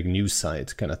 like news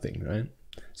site kind of thing, right?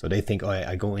 So they think, oh,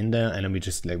 I go in there and then we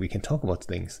just, like, we can talk about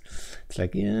things. It's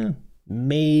like, yeah,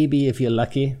 maybe if you're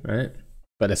lucky, right?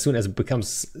 But as soon as it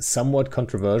becomes somewhat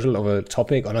controversial of a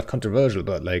topic, or not controversial,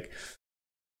 but like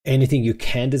anything you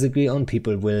can disagree on,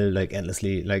 people will like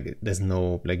endlessly, like, there's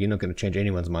no, like, you're not going to change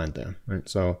anyone's mind there, right?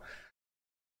 So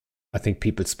I think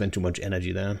people spend too much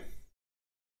energy there.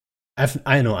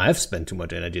 I know I've spent too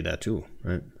much energy there too,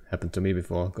 right? Happened to me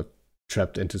before. Got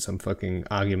trapped into some fucking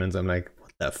arguments. I'm like,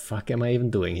 what the fuck am I even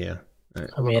doing here? Right?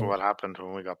 I Look mean, at what happened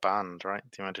when we got banned, right?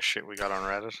 The amount of shit we got on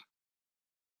Reddit.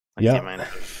 Like Yeah. the amount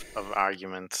of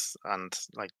arguments and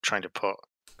like trying to put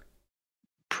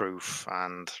proof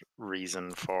and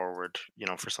reason forward,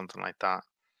 for something like that,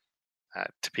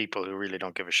 to people who really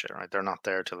don't give a shit, right? They're not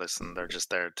there to listen. They're just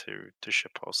there to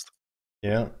shitpost.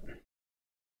 Yeah.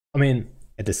 I mean,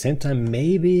 at the same time,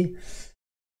 maybe,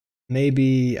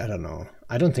 I don't know.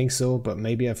 I don't think so, but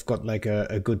maybe I've got like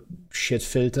a good shit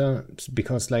filter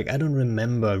because like I don't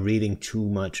remember reading too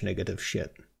much negative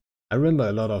shit. I remember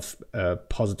a lot of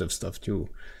positive stuff too.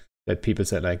 That people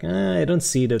said like, I don't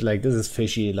see that, like this is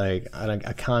fishy, like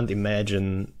I can't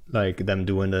imagine like them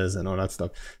doing this and all that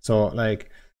stuff. So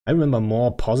like I remember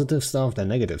more positive stuff than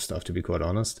negative stuff, to be quite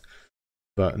honest.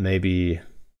 But maybe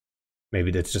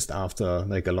that's just after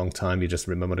like a long time you just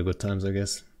remember the good times, I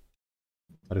guess.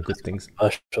 Or the good things.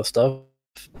 Special stuff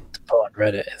to put on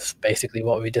Reddit is basically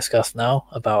what we discussed now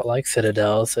about like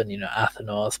citadels and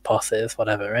Athenors, posses,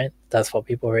 whatever, right? That's what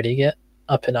people really get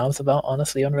up in arms about,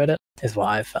 honestly, on Reddit, is what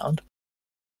I've found.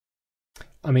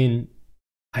 I mean,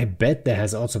 I bet there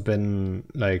has also been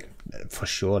like, for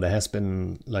sure, there has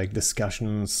been like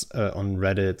discussions on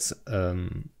Reddit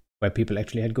where people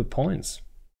actually had good points.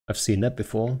 I've seen that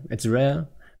before. It's rare,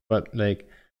 but like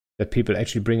that people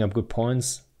actually bring up good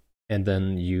points, and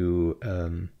then you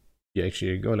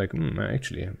actually go like,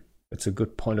 actually, it's a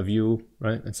good point of view,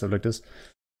 right? And stuff like this.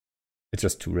 It's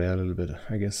just too rare a little bit,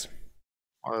 I guess.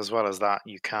 Well, as well as that,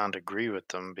 you can't agree with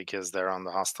them because they're on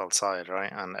the hostile side,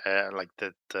 right? And like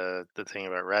the thing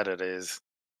about Reddit is,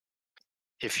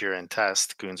 if you're in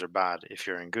test, goons are bad. If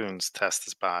you're in goons, test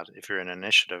is bad. If you're in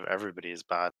initiative, everybody is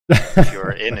bad. If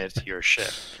you're in it, you're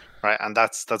shit, right? And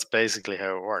that's basically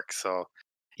how it works. So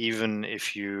even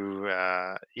if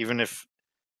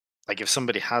like if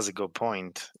somebody has a good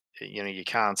point, you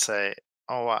can't say,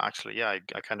 oh, well, actually, yeah,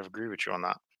 I kind of agree with you on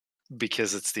that,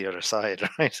 because it's the other side,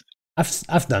 right?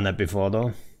 I've done that before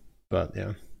though, but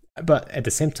yeah. But at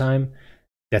the same time,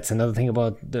 that's another thing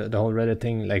about the whole Reddit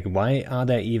thing. Like, why are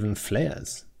there even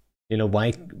flares?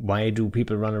 Why do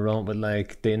people run around with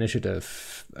like the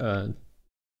initiative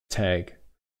tag?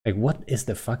 Like, what is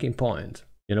the fucking point?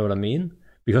 You know what I mean?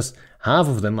 Because half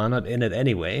of them are not in it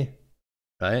anyway,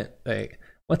 right? Like,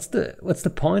 what's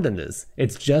the point in this?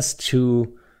 It's just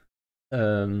to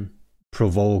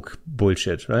provoke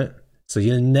bullshit, right? So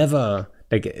you'll never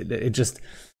like it just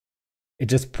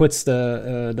puts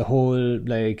the whole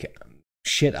like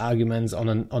shit arguments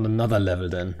on another level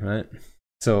then, right?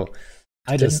 So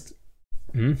I just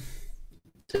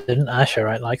didn't Asher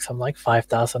write like some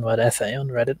 5,000 word essay on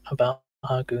Reddit about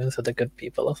how goons are the good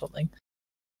people or something?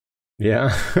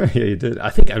 Yeah, yeah, you did. I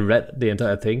think I read the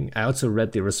entire thing. I also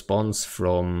read the response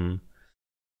from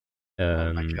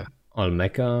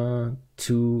Olmeca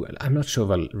too. I'm not sure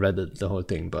if I read the whole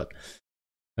thing, but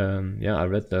yeah, I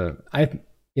read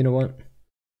you know what?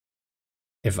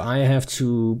 If I have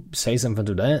to say something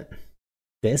to that,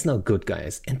 there's no good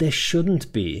guys, and there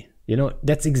shouldn't be.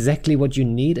 That's exactly what you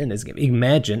need in this game.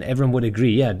 Imagine everyone would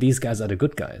agree, yeah, these guys are the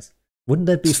good guys. Wouldn't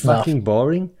that be fucking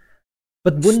boring?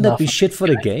 But wouldn't that be shit for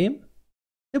the game?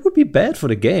 It would be bad for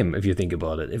the game if you think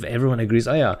about it. If everyone agrees,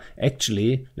 oh yeah,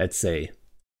 actually, let's say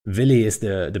Willy is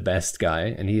the best guy,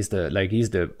 and he's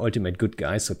the ultimate good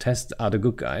guy, so tests are the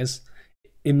good guys.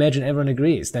 Imagine everyone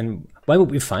agrees, then why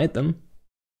would we fight them?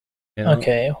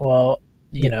 Okay, well,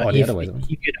 EVE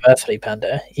University,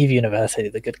 Panda. EVE University,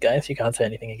 the good guys. You can't say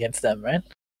anything against them, right?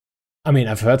 I mean,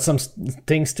 I've heard some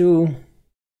things too.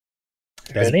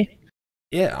 Really?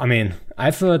 Yeah, I mean,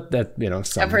 I've heard that,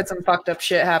 I've heard some fucked up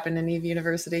shit happen in EVE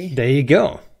University. There you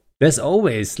go. There's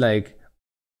always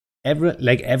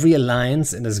every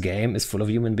alliance in this game is full of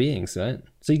human beings, right?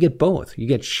 So you get both. You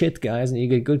get shit guys and you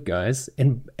get good guys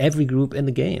in every group in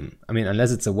the game. I mean,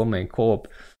 unless it's a one-man co-op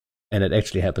and it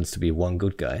actually happens to be one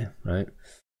good guy, right?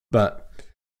 But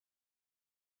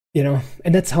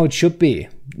and that's how it should be.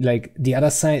 Like, the other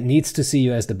side needs to see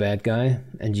you as the bad guy,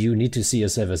 and you need to see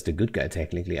yourself as the good guy,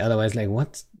 technically. Otherwise,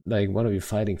 what are we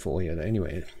fighting for here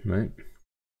anyway, right?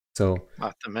 So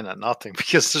at the minute, nothing,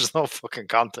 because there's no fucking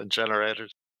content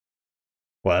generators.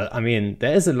 Well, I mean,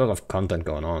 there is a lot of content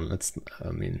going on.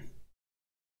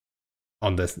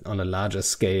 On a larger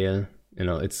scale,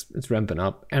 it's ramping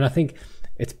up, and I think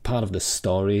it's part of the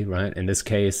story, right? In this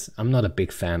case, I'm not a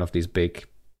big fan of these big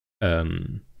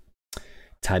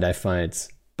tie-dye fights,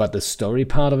 but the story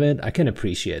part of it, I can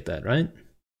appreciate that, right?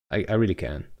 I really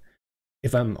can.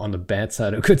 If I'm on the bad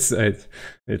side or good side,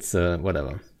 it's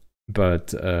whatever.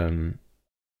 But I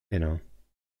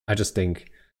just think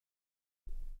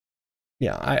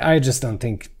Yeah, I just don't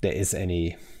think there is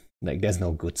any, like, there's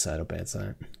no good side or bad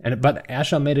side. But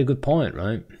Asher made a good point,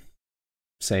 right?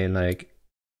 Saying like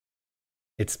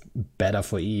it's better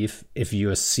for Eve if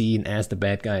you're seen as the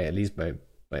bad guy, at least by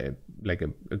like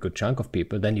a good chunk of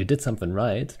people, then you did something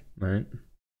right?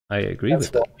 I agree That's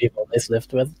with that. what people always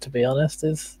lived with, to be honest.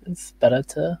 Is it's better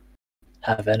to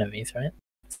have enemies, right?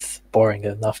 It's boring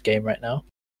enough game right now.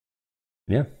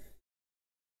 Yeah.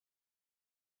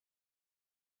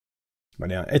 But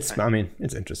yeah, it's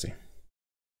interesting.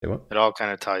 Say what? It all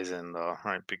kind of ties in though,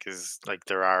 right? Because like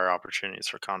there are opportunities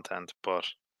for content, but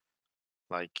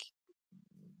like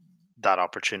that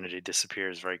opportunity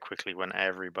disappears very quickly when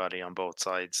everybody on both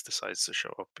sides decides to show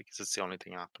up because it's the only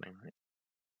thing happening, right?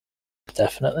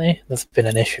 Definitely. That's been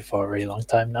an issue for a really long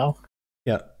time now.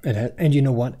 Yeah, and you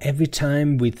know what? Every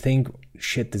time we think,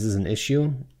 shit, this is an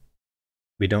issue,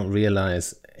 we don't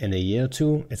realize in a year or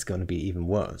two it's going to be even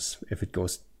worse if it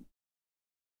goes.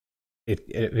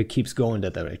 It keeps going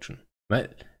that direction, right?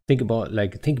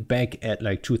 Think back at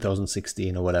like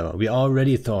 2016 or whatever. We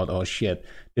already thought, oh shit,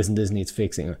 this and this needs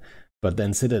fixing, but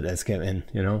then Citadels came in.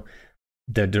 You know,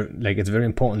 like it's very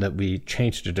important that we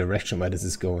change the direction where this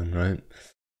is going, right?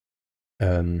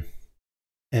 And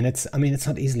it's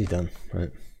not easily done,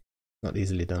 right? Not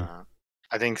easily done.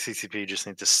 I think CCP just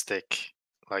need to stick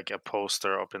like a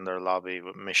poster up in their lobby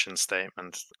with mission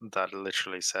statement that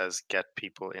literally says "Get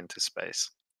people into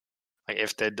space." Like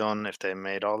if they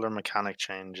made all their mechanic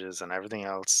changes and everything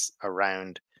else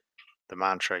around the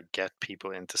mantra "Get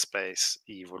people into space,"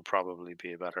 Eve would probably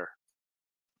be a better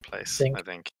place. I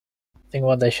think. I think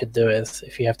what they should do is,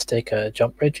 if you have to take a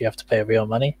jump bridge, you have to pay real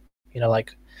money. You know,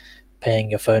 like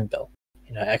paying your phone bill.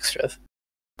 You know, extras.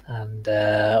 And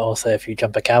also, if you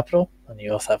jump a capital, then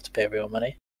you also have to pay real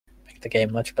money. Make the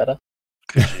game much better.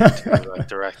 Could you do like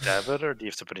direct debit, or do you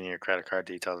have to put in your credit card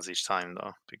details each time,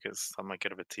 though? Because that might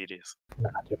get a bit tedious. Nah,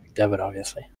 direct debit,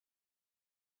 obviously.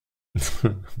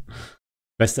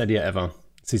 Best idea ever.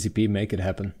 CCP, make it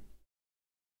happen.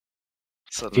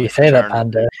 Suddenly, Do you say that,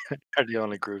 Panda? Are the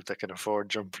only group that can afford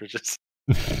jump bridges.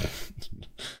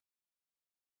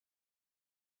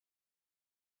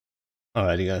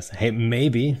 Alrighty, guys. Hey,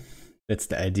 maybe that's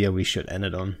the idea we should end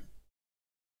it on.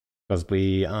 Because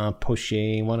we are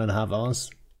pushing 1.5 hours.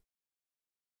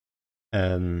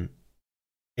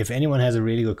 If anyone has a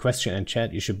really good question in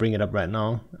chat, you should bring it up right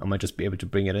now. I might just be able to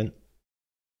bring it in.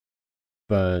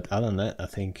 But other than that, I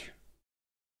think.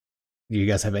 Do you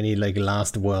guys have any like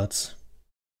last words?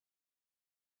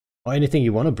 Or anything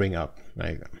you want to bring up?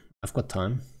 Like, I've got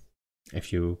time.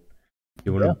 If you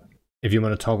want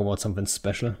to talk about something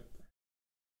special,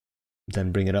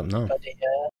 then bring it up now. But,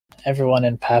 everyone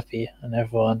in Pappy and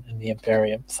everyone in the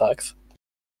Imperium sucks.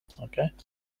 Okay.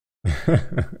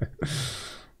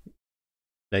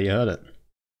 There you heard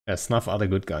it. Snuff are the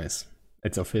good guys.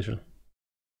 It's official.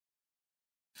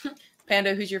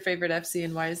 Panda, who's your favorite FC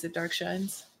and why is it Dark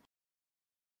Shines?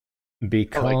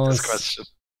 Because I like this question.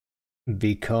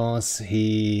 Because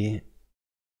he,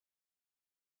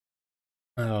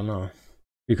 I don't know.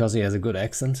 Because he has a good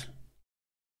accent.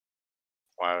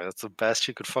 Wow, that's the best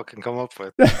you could fucking come up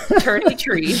with. Turdy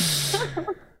tree.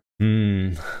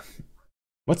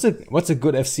 What's a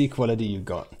good FC quality you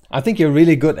got? I think you're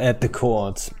really good at the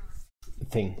cohort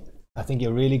thing. I think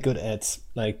you're really good at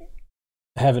like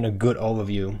having a good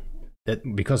overview.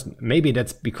 Maybe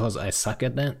that's because I suck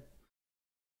at that.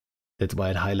 That's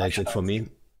why it highlights it for me.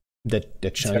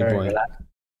 That shiny boy. Relaxed.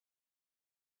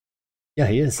 Yeah,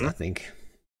 he is. I think.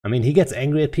 I mean, he gets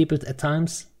angry at people at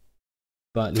times,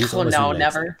 but he's always relaxed.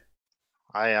 Never.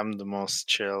 I am the most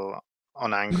chill,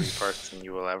 unangry person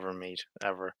you will ever meet,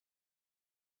 ever.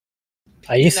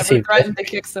 I used to see Never threatened to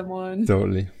kick someone.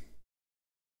 Totally.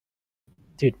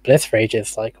 Dude, Bliss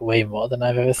rages like way more than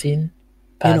I've ever seen.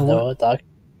 Panda or Dark.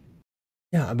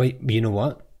 Yeah, but you know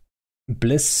what?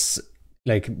 Bliss,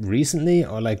 like recently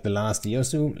or like the last year or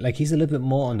so, like he's a little bit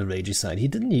more on the ragey side. He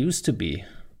didn't used to be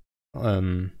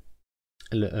that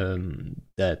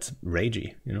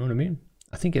ragey. You know what I mean?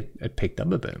 I think it picked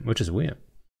up a bit, which is weird.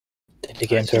 Did you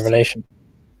get into a relation?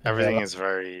 Everything is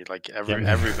very like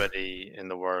everybody in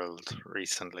the world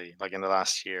recently, like in the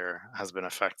last year, has been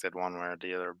affected one way or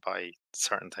the other by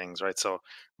certain things, right? So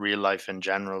real life in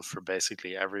general for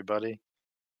basically everybody.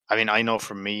 I mean, I know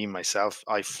for me myself,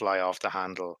 I fly off the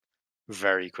handle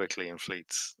very quickly in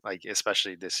fleets, like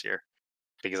especially this year,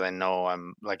 because I know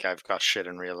I've got shit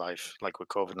in real life, like with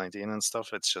COVID-19 and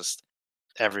stuff. It's just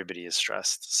everybody is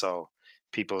stressed, so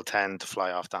people tend to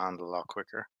fly off the handle a lot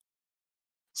quicker.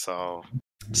 So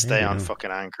stay on fucking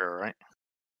anchor, right?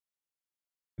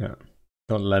 Yeah.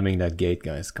 Don't lemming that gate,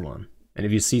 guys. Come on. And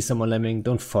if you see someone lemming,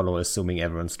 don't follow assuming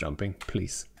everyone's jumping,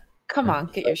 please. Come on,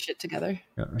 get your shit together.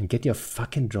 Yeah, and get your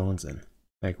fucking drones in.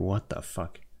 Like, what the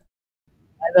fuck?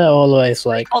 They're always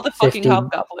like All the fucking 15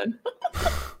 hobgoblin.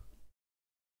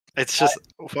 It's just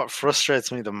what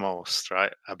frustrates me the most,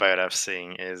 right, about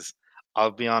FCing is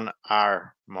I'll be on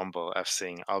our Mumble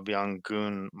FCing, I'll be on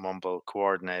Goon Mumble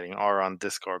coordinating, or on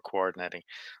Discord coordinating.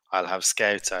 I'll have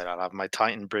scouts out, I'll have my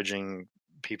Titan bridging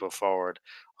people forward,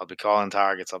 I'll be calling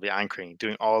targets, I'll be anchoring,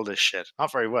 doing all this shit.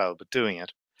 Not very well, but doing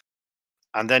it.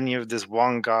 And then you have this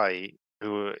one guy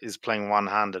who is playing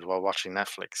one-handed while watching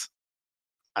Netflix,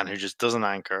 and who just doesn't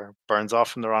anchor, burns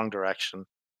off in the wrong direction,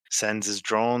 sends his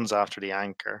drones after the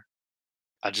anchor,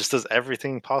 and just does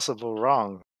everything possible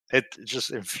wrong. It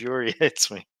just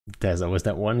infuriates me. There's always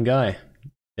that one guy.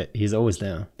 He's always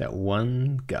there. That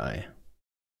one guy.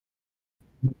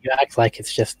 You act like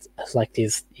it's like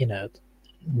these,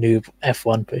 noob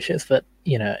F1 pushes, but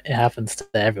it happens to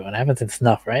everyone. It happens in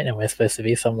Snuff, right? And we're supposed to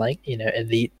be some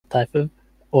elite type of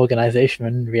organization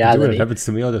in reality. It happens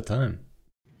to me all the time.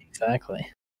 Exactly.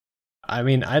 I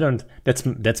mean, I don't.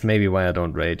 That's maybe why I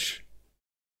don't rage.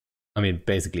 I mean,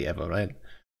 basically ever, right?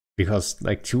 Because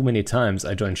like too many times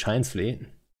I join Shine's fleet,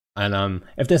 and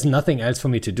if there's nothing else for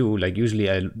me to do, like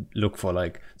usually I look for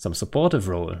like some supportive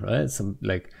role, right? Some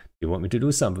like you want me to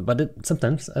do something, but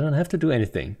sometimes I don't have to do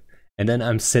anything. And then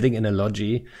I'm sitting in a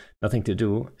lodgy, nothing to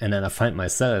do, and then I find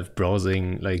myself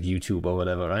browsing like YouTube or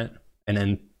whatever, right? And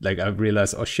then like I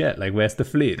realize, oh shit, like where's the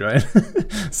fleet, right?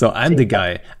 So I'm the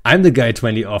guy 20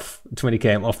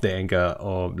 km off the anchor,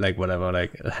 or like whatever,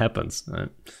 like it happens, right?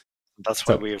 That's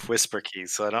why we have whisper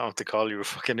keys, so I don't have to call you a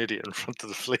fucking idiot in front of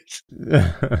the fleet.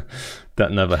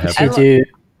 That never happened.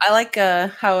 I like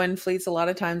how in fleets a lot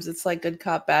of times it's like good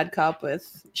cop, bad cop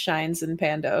with Shines and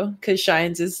Pando. Because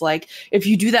Shines is like, if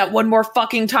you do that one more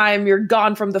fucking time, you're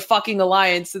gone from the fucking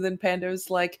alliance. And then Pando's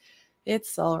like,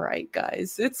 it's all right,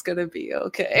 guys. It's going to be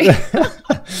okay.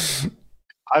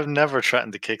 I've never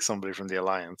threatened to kick somebody from the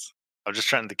alliance. I've just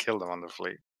threatened to kill them on the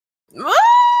fleet.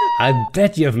 I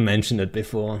bet you've mentioned it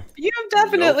before. You've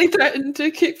definitely threatened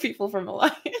to kick people from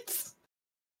alliance.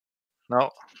 No,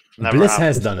 never Bliss happened.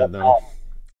 has done it though.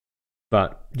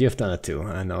 But you've done it too,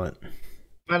 I know it.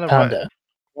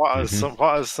 What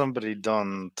has somebody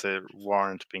done to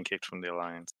warrant being kicked from the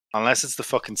alliance? Unless it's the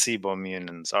fucking SIBO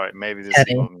mutants. Alright, maybe the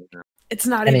SIBO mutants. It's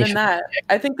not even that.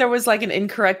 I think there was like an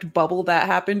incorrect bubble that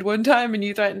happened one time and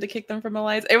you threatened to kick them from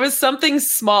alliance. It was something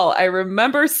small. I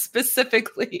remember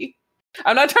specifically.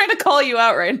 I'm not trying to call you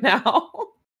out right now.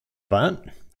 But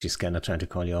she's kind of trying to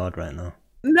call you out right now.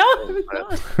 No, I'm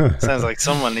not. Sounds like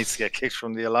someone needs to get kicked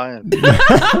from the alliance.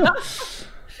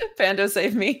 Pando,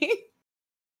 save me.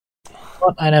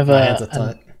 What I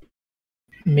never,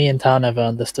 me and Tao never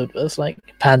understood was like,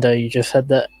 Pando, you just said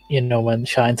that, when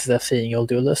Shines is FCing, you'll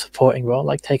do the supporting role,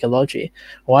 like take a Logi.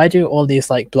 Why do all these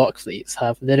like block fleets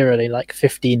have literally like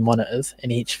 15 monitors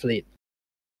in each fleet?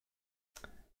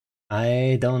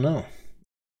 I don't know.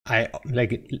 I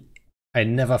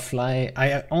never fly.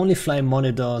 I only fly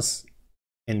monitors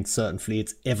in certain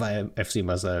fleets if I FC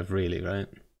myself, really, right?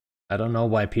 I don't know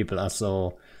why people are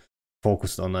so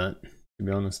focused on that, to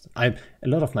be honest. A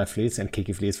lot of my fleets and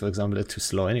Kiki fleets, for example, are too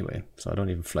slow anyway, so I don't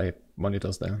even fly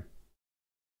monitors there.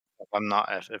 If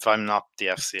I'm not the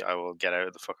FC, I will get out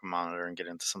of the fucking monitor and get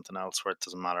into something else where it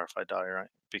doesn't matter if I die, right?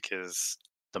 Because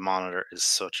the monitor is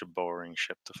such a boring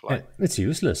ship to fly. It's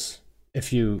useless.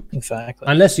 Exactly.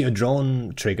 Unless you're a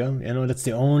drone trigger, that's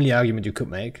the only argument you could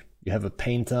make. You have a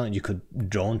painter and you could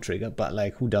drone trigger, but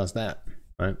like who does that,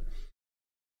 right?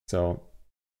 So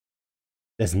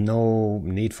there's no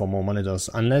need for more monitors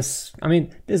unless,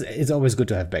 it's always good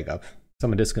to have backup.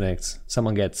 Someone disconnects,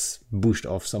 someone gets booshed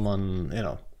off, someone,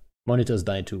 monitors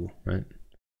die too, right?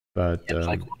 But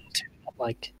like 1 or 2, not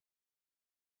like...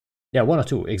 Yeah, 1 or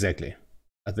 2, exactly.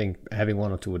 I think having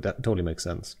 1 or 2, that totally makes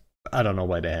sense. I don't know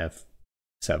why they have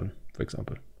 7, for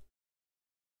example.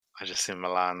 I just see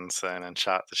Milan saying in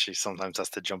chat that she sometimes has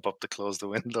to jump up to close the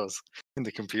windows in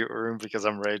the computer room because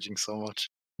I'm raging so much.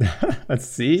 Let's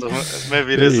see. So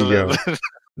maybe it is a little bit.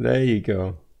 There you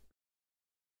go.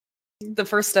 The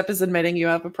first step is admitting you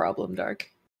have a problem, Dark.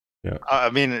 Yeah.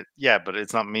 But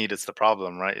it's not me that's the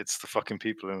problem, right? It's the fucking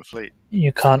people in the fleet.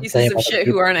 You can't Pieces of shit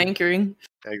who aren't anchoring.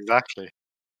 Exactly.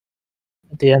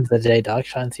 At the end of the day, Dark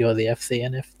Shines, you're the FC,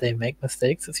 and if they make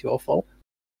mistakes, it's your fault.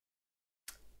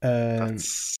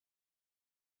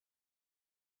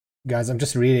 Guys, I'm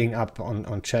just reading up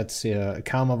on chats here.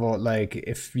 Karmavor,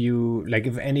 if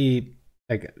any,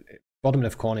 bottom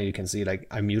left corner, you can see,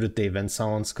 I muted the event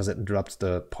sounds because it interrupts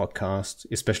the podcast,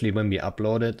 especially when we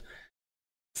upload it.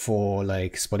 for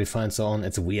like Spotify and so on,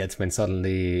 it's weird when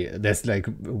suddenly there's like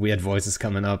weird voices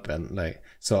coming up and like,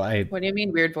 so I. What do you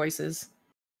mean weird voices?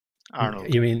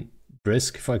 Arnold. You mean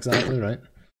Brisk, for example, right?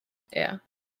 Yeah.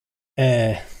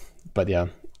 But yeah,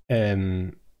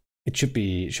 it should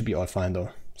be all fine though.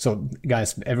 So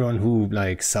guys, everyone who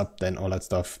like subbed and all that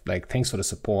stuff, like thanks for the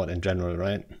support in general,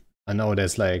 right? I know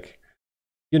there's like,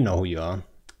 you know who you are.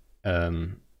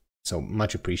 So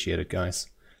much appreciated, guys.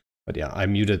 But yeah, I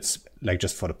muted like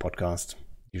just for the podcast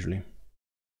usually.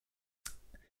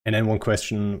 And then one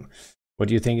question: what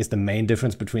do you think is the main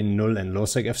difference between null and low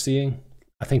sec FCing?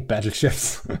 I think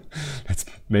battleships. That's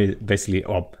basically,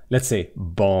 or let's say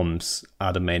bombs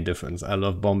are the main difference. I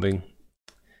love bombing.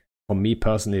 For me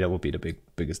personally, that would be the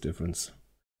biggest difference.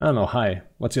 I don't know. Hi,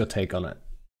 what's your take on it?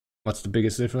 What's the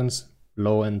biggest difference?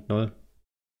 Low and null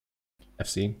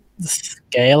FC? The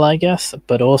scale, I guess,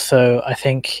 but also I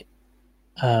think,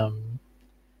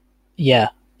 yeah,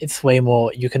 it's way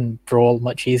more. You can brawl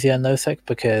much easier in NoSec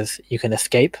because you can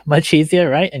escape much easier,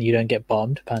 right? And you don't get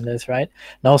bombed, pandas, right?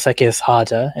 NullSec is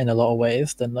harder in a lot of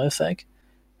ways than LowSec,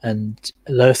 and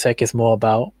LowSec is more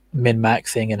about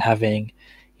min-maxing and having,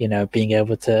 being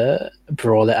able to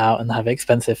brawl it out and have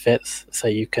expensive fits so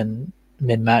you can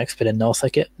min-max. But in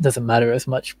NullSec, it doesn't matter as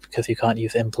much because you can't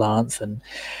use implants, and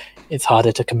it's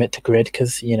harder to commit to grid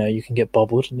because you can get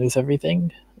bobbled and lose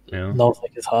everything. Yeah.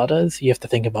 NullSec is harder, so you have to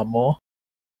think about more.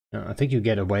 I think you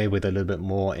get away with a little bit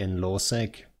more in low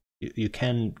sec. You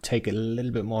can take a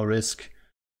little bit more risk,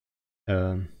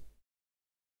 and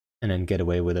then get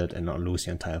away with it and not lose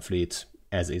your entire fleet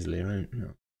as easily, right? No.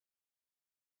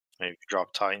 Maybe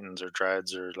drop Titans or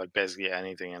Dreads or like basically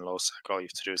anything in low sec. All you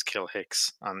have to do is kill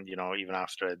Hicks, and even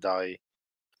after they die,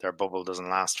 their bubble doesn't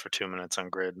last for 2 minutes on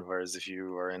grid. Whereas if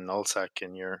you are in null sec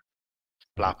and you're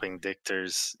blapping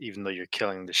Dictors, even though you're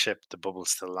killing the ship, the bubble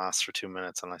still lasts for 2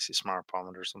 minutes unless you smart bomb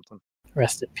it or something.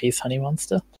 Rest in peace, Honey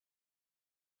Monster.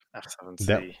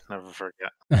 F7C, never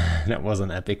forget. That was an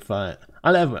epic fight.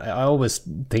 I always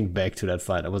think back to that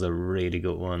fight. That was a really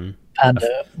good one.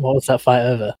 Panda, what was that fight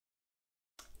over?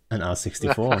 An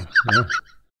R64. Yeah.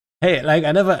 Hey, like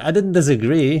I didn't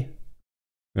disagree.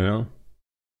 I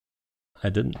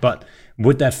didn't. But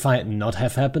would that fight not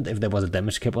have happened if there was a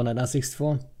damage cap on that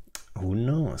R64? Who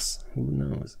knows?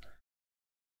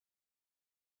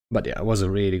 But yeah, it was a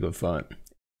really good fight.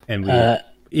 And we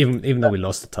even though we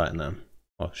lost the Titan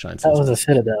Shine that was a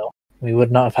Citadel. We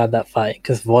would not have had that fight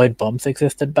because void bombs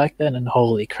existed back then, and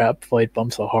holy crap, void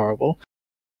bombs were horrible.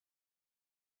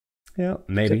 Yeah,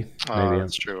 maybe.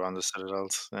 That's true on the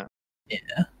Citadels.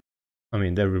 Yeah. I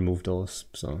mean, they removed those,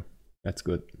 so that's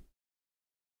good.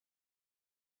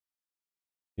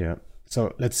 Yeah.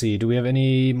 So let's see. Do we have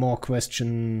any more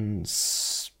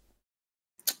questions?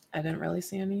 I didn't really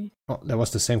see any. Oh, that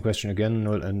was the same question again,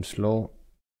 null and low.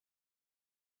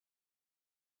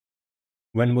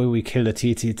 When will we kill the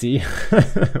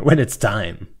TTT? When it's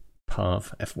time.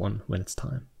 Path F1 when it's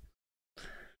time.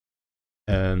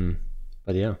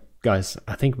 But yeah, guys,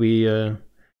 I think we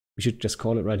should just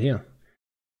call it right here.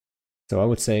 So I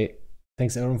would say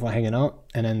thanks everyone for hanging out,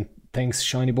 and then thanks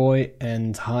Shiny Boy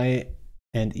and Hi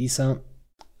and Isa,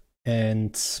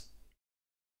 and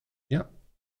yeah,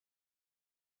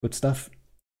 good stuff,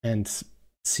 and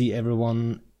see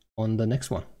everyone on the next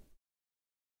one.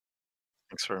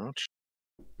 Thanks very much.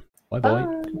 Bye bye.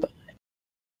 Bye.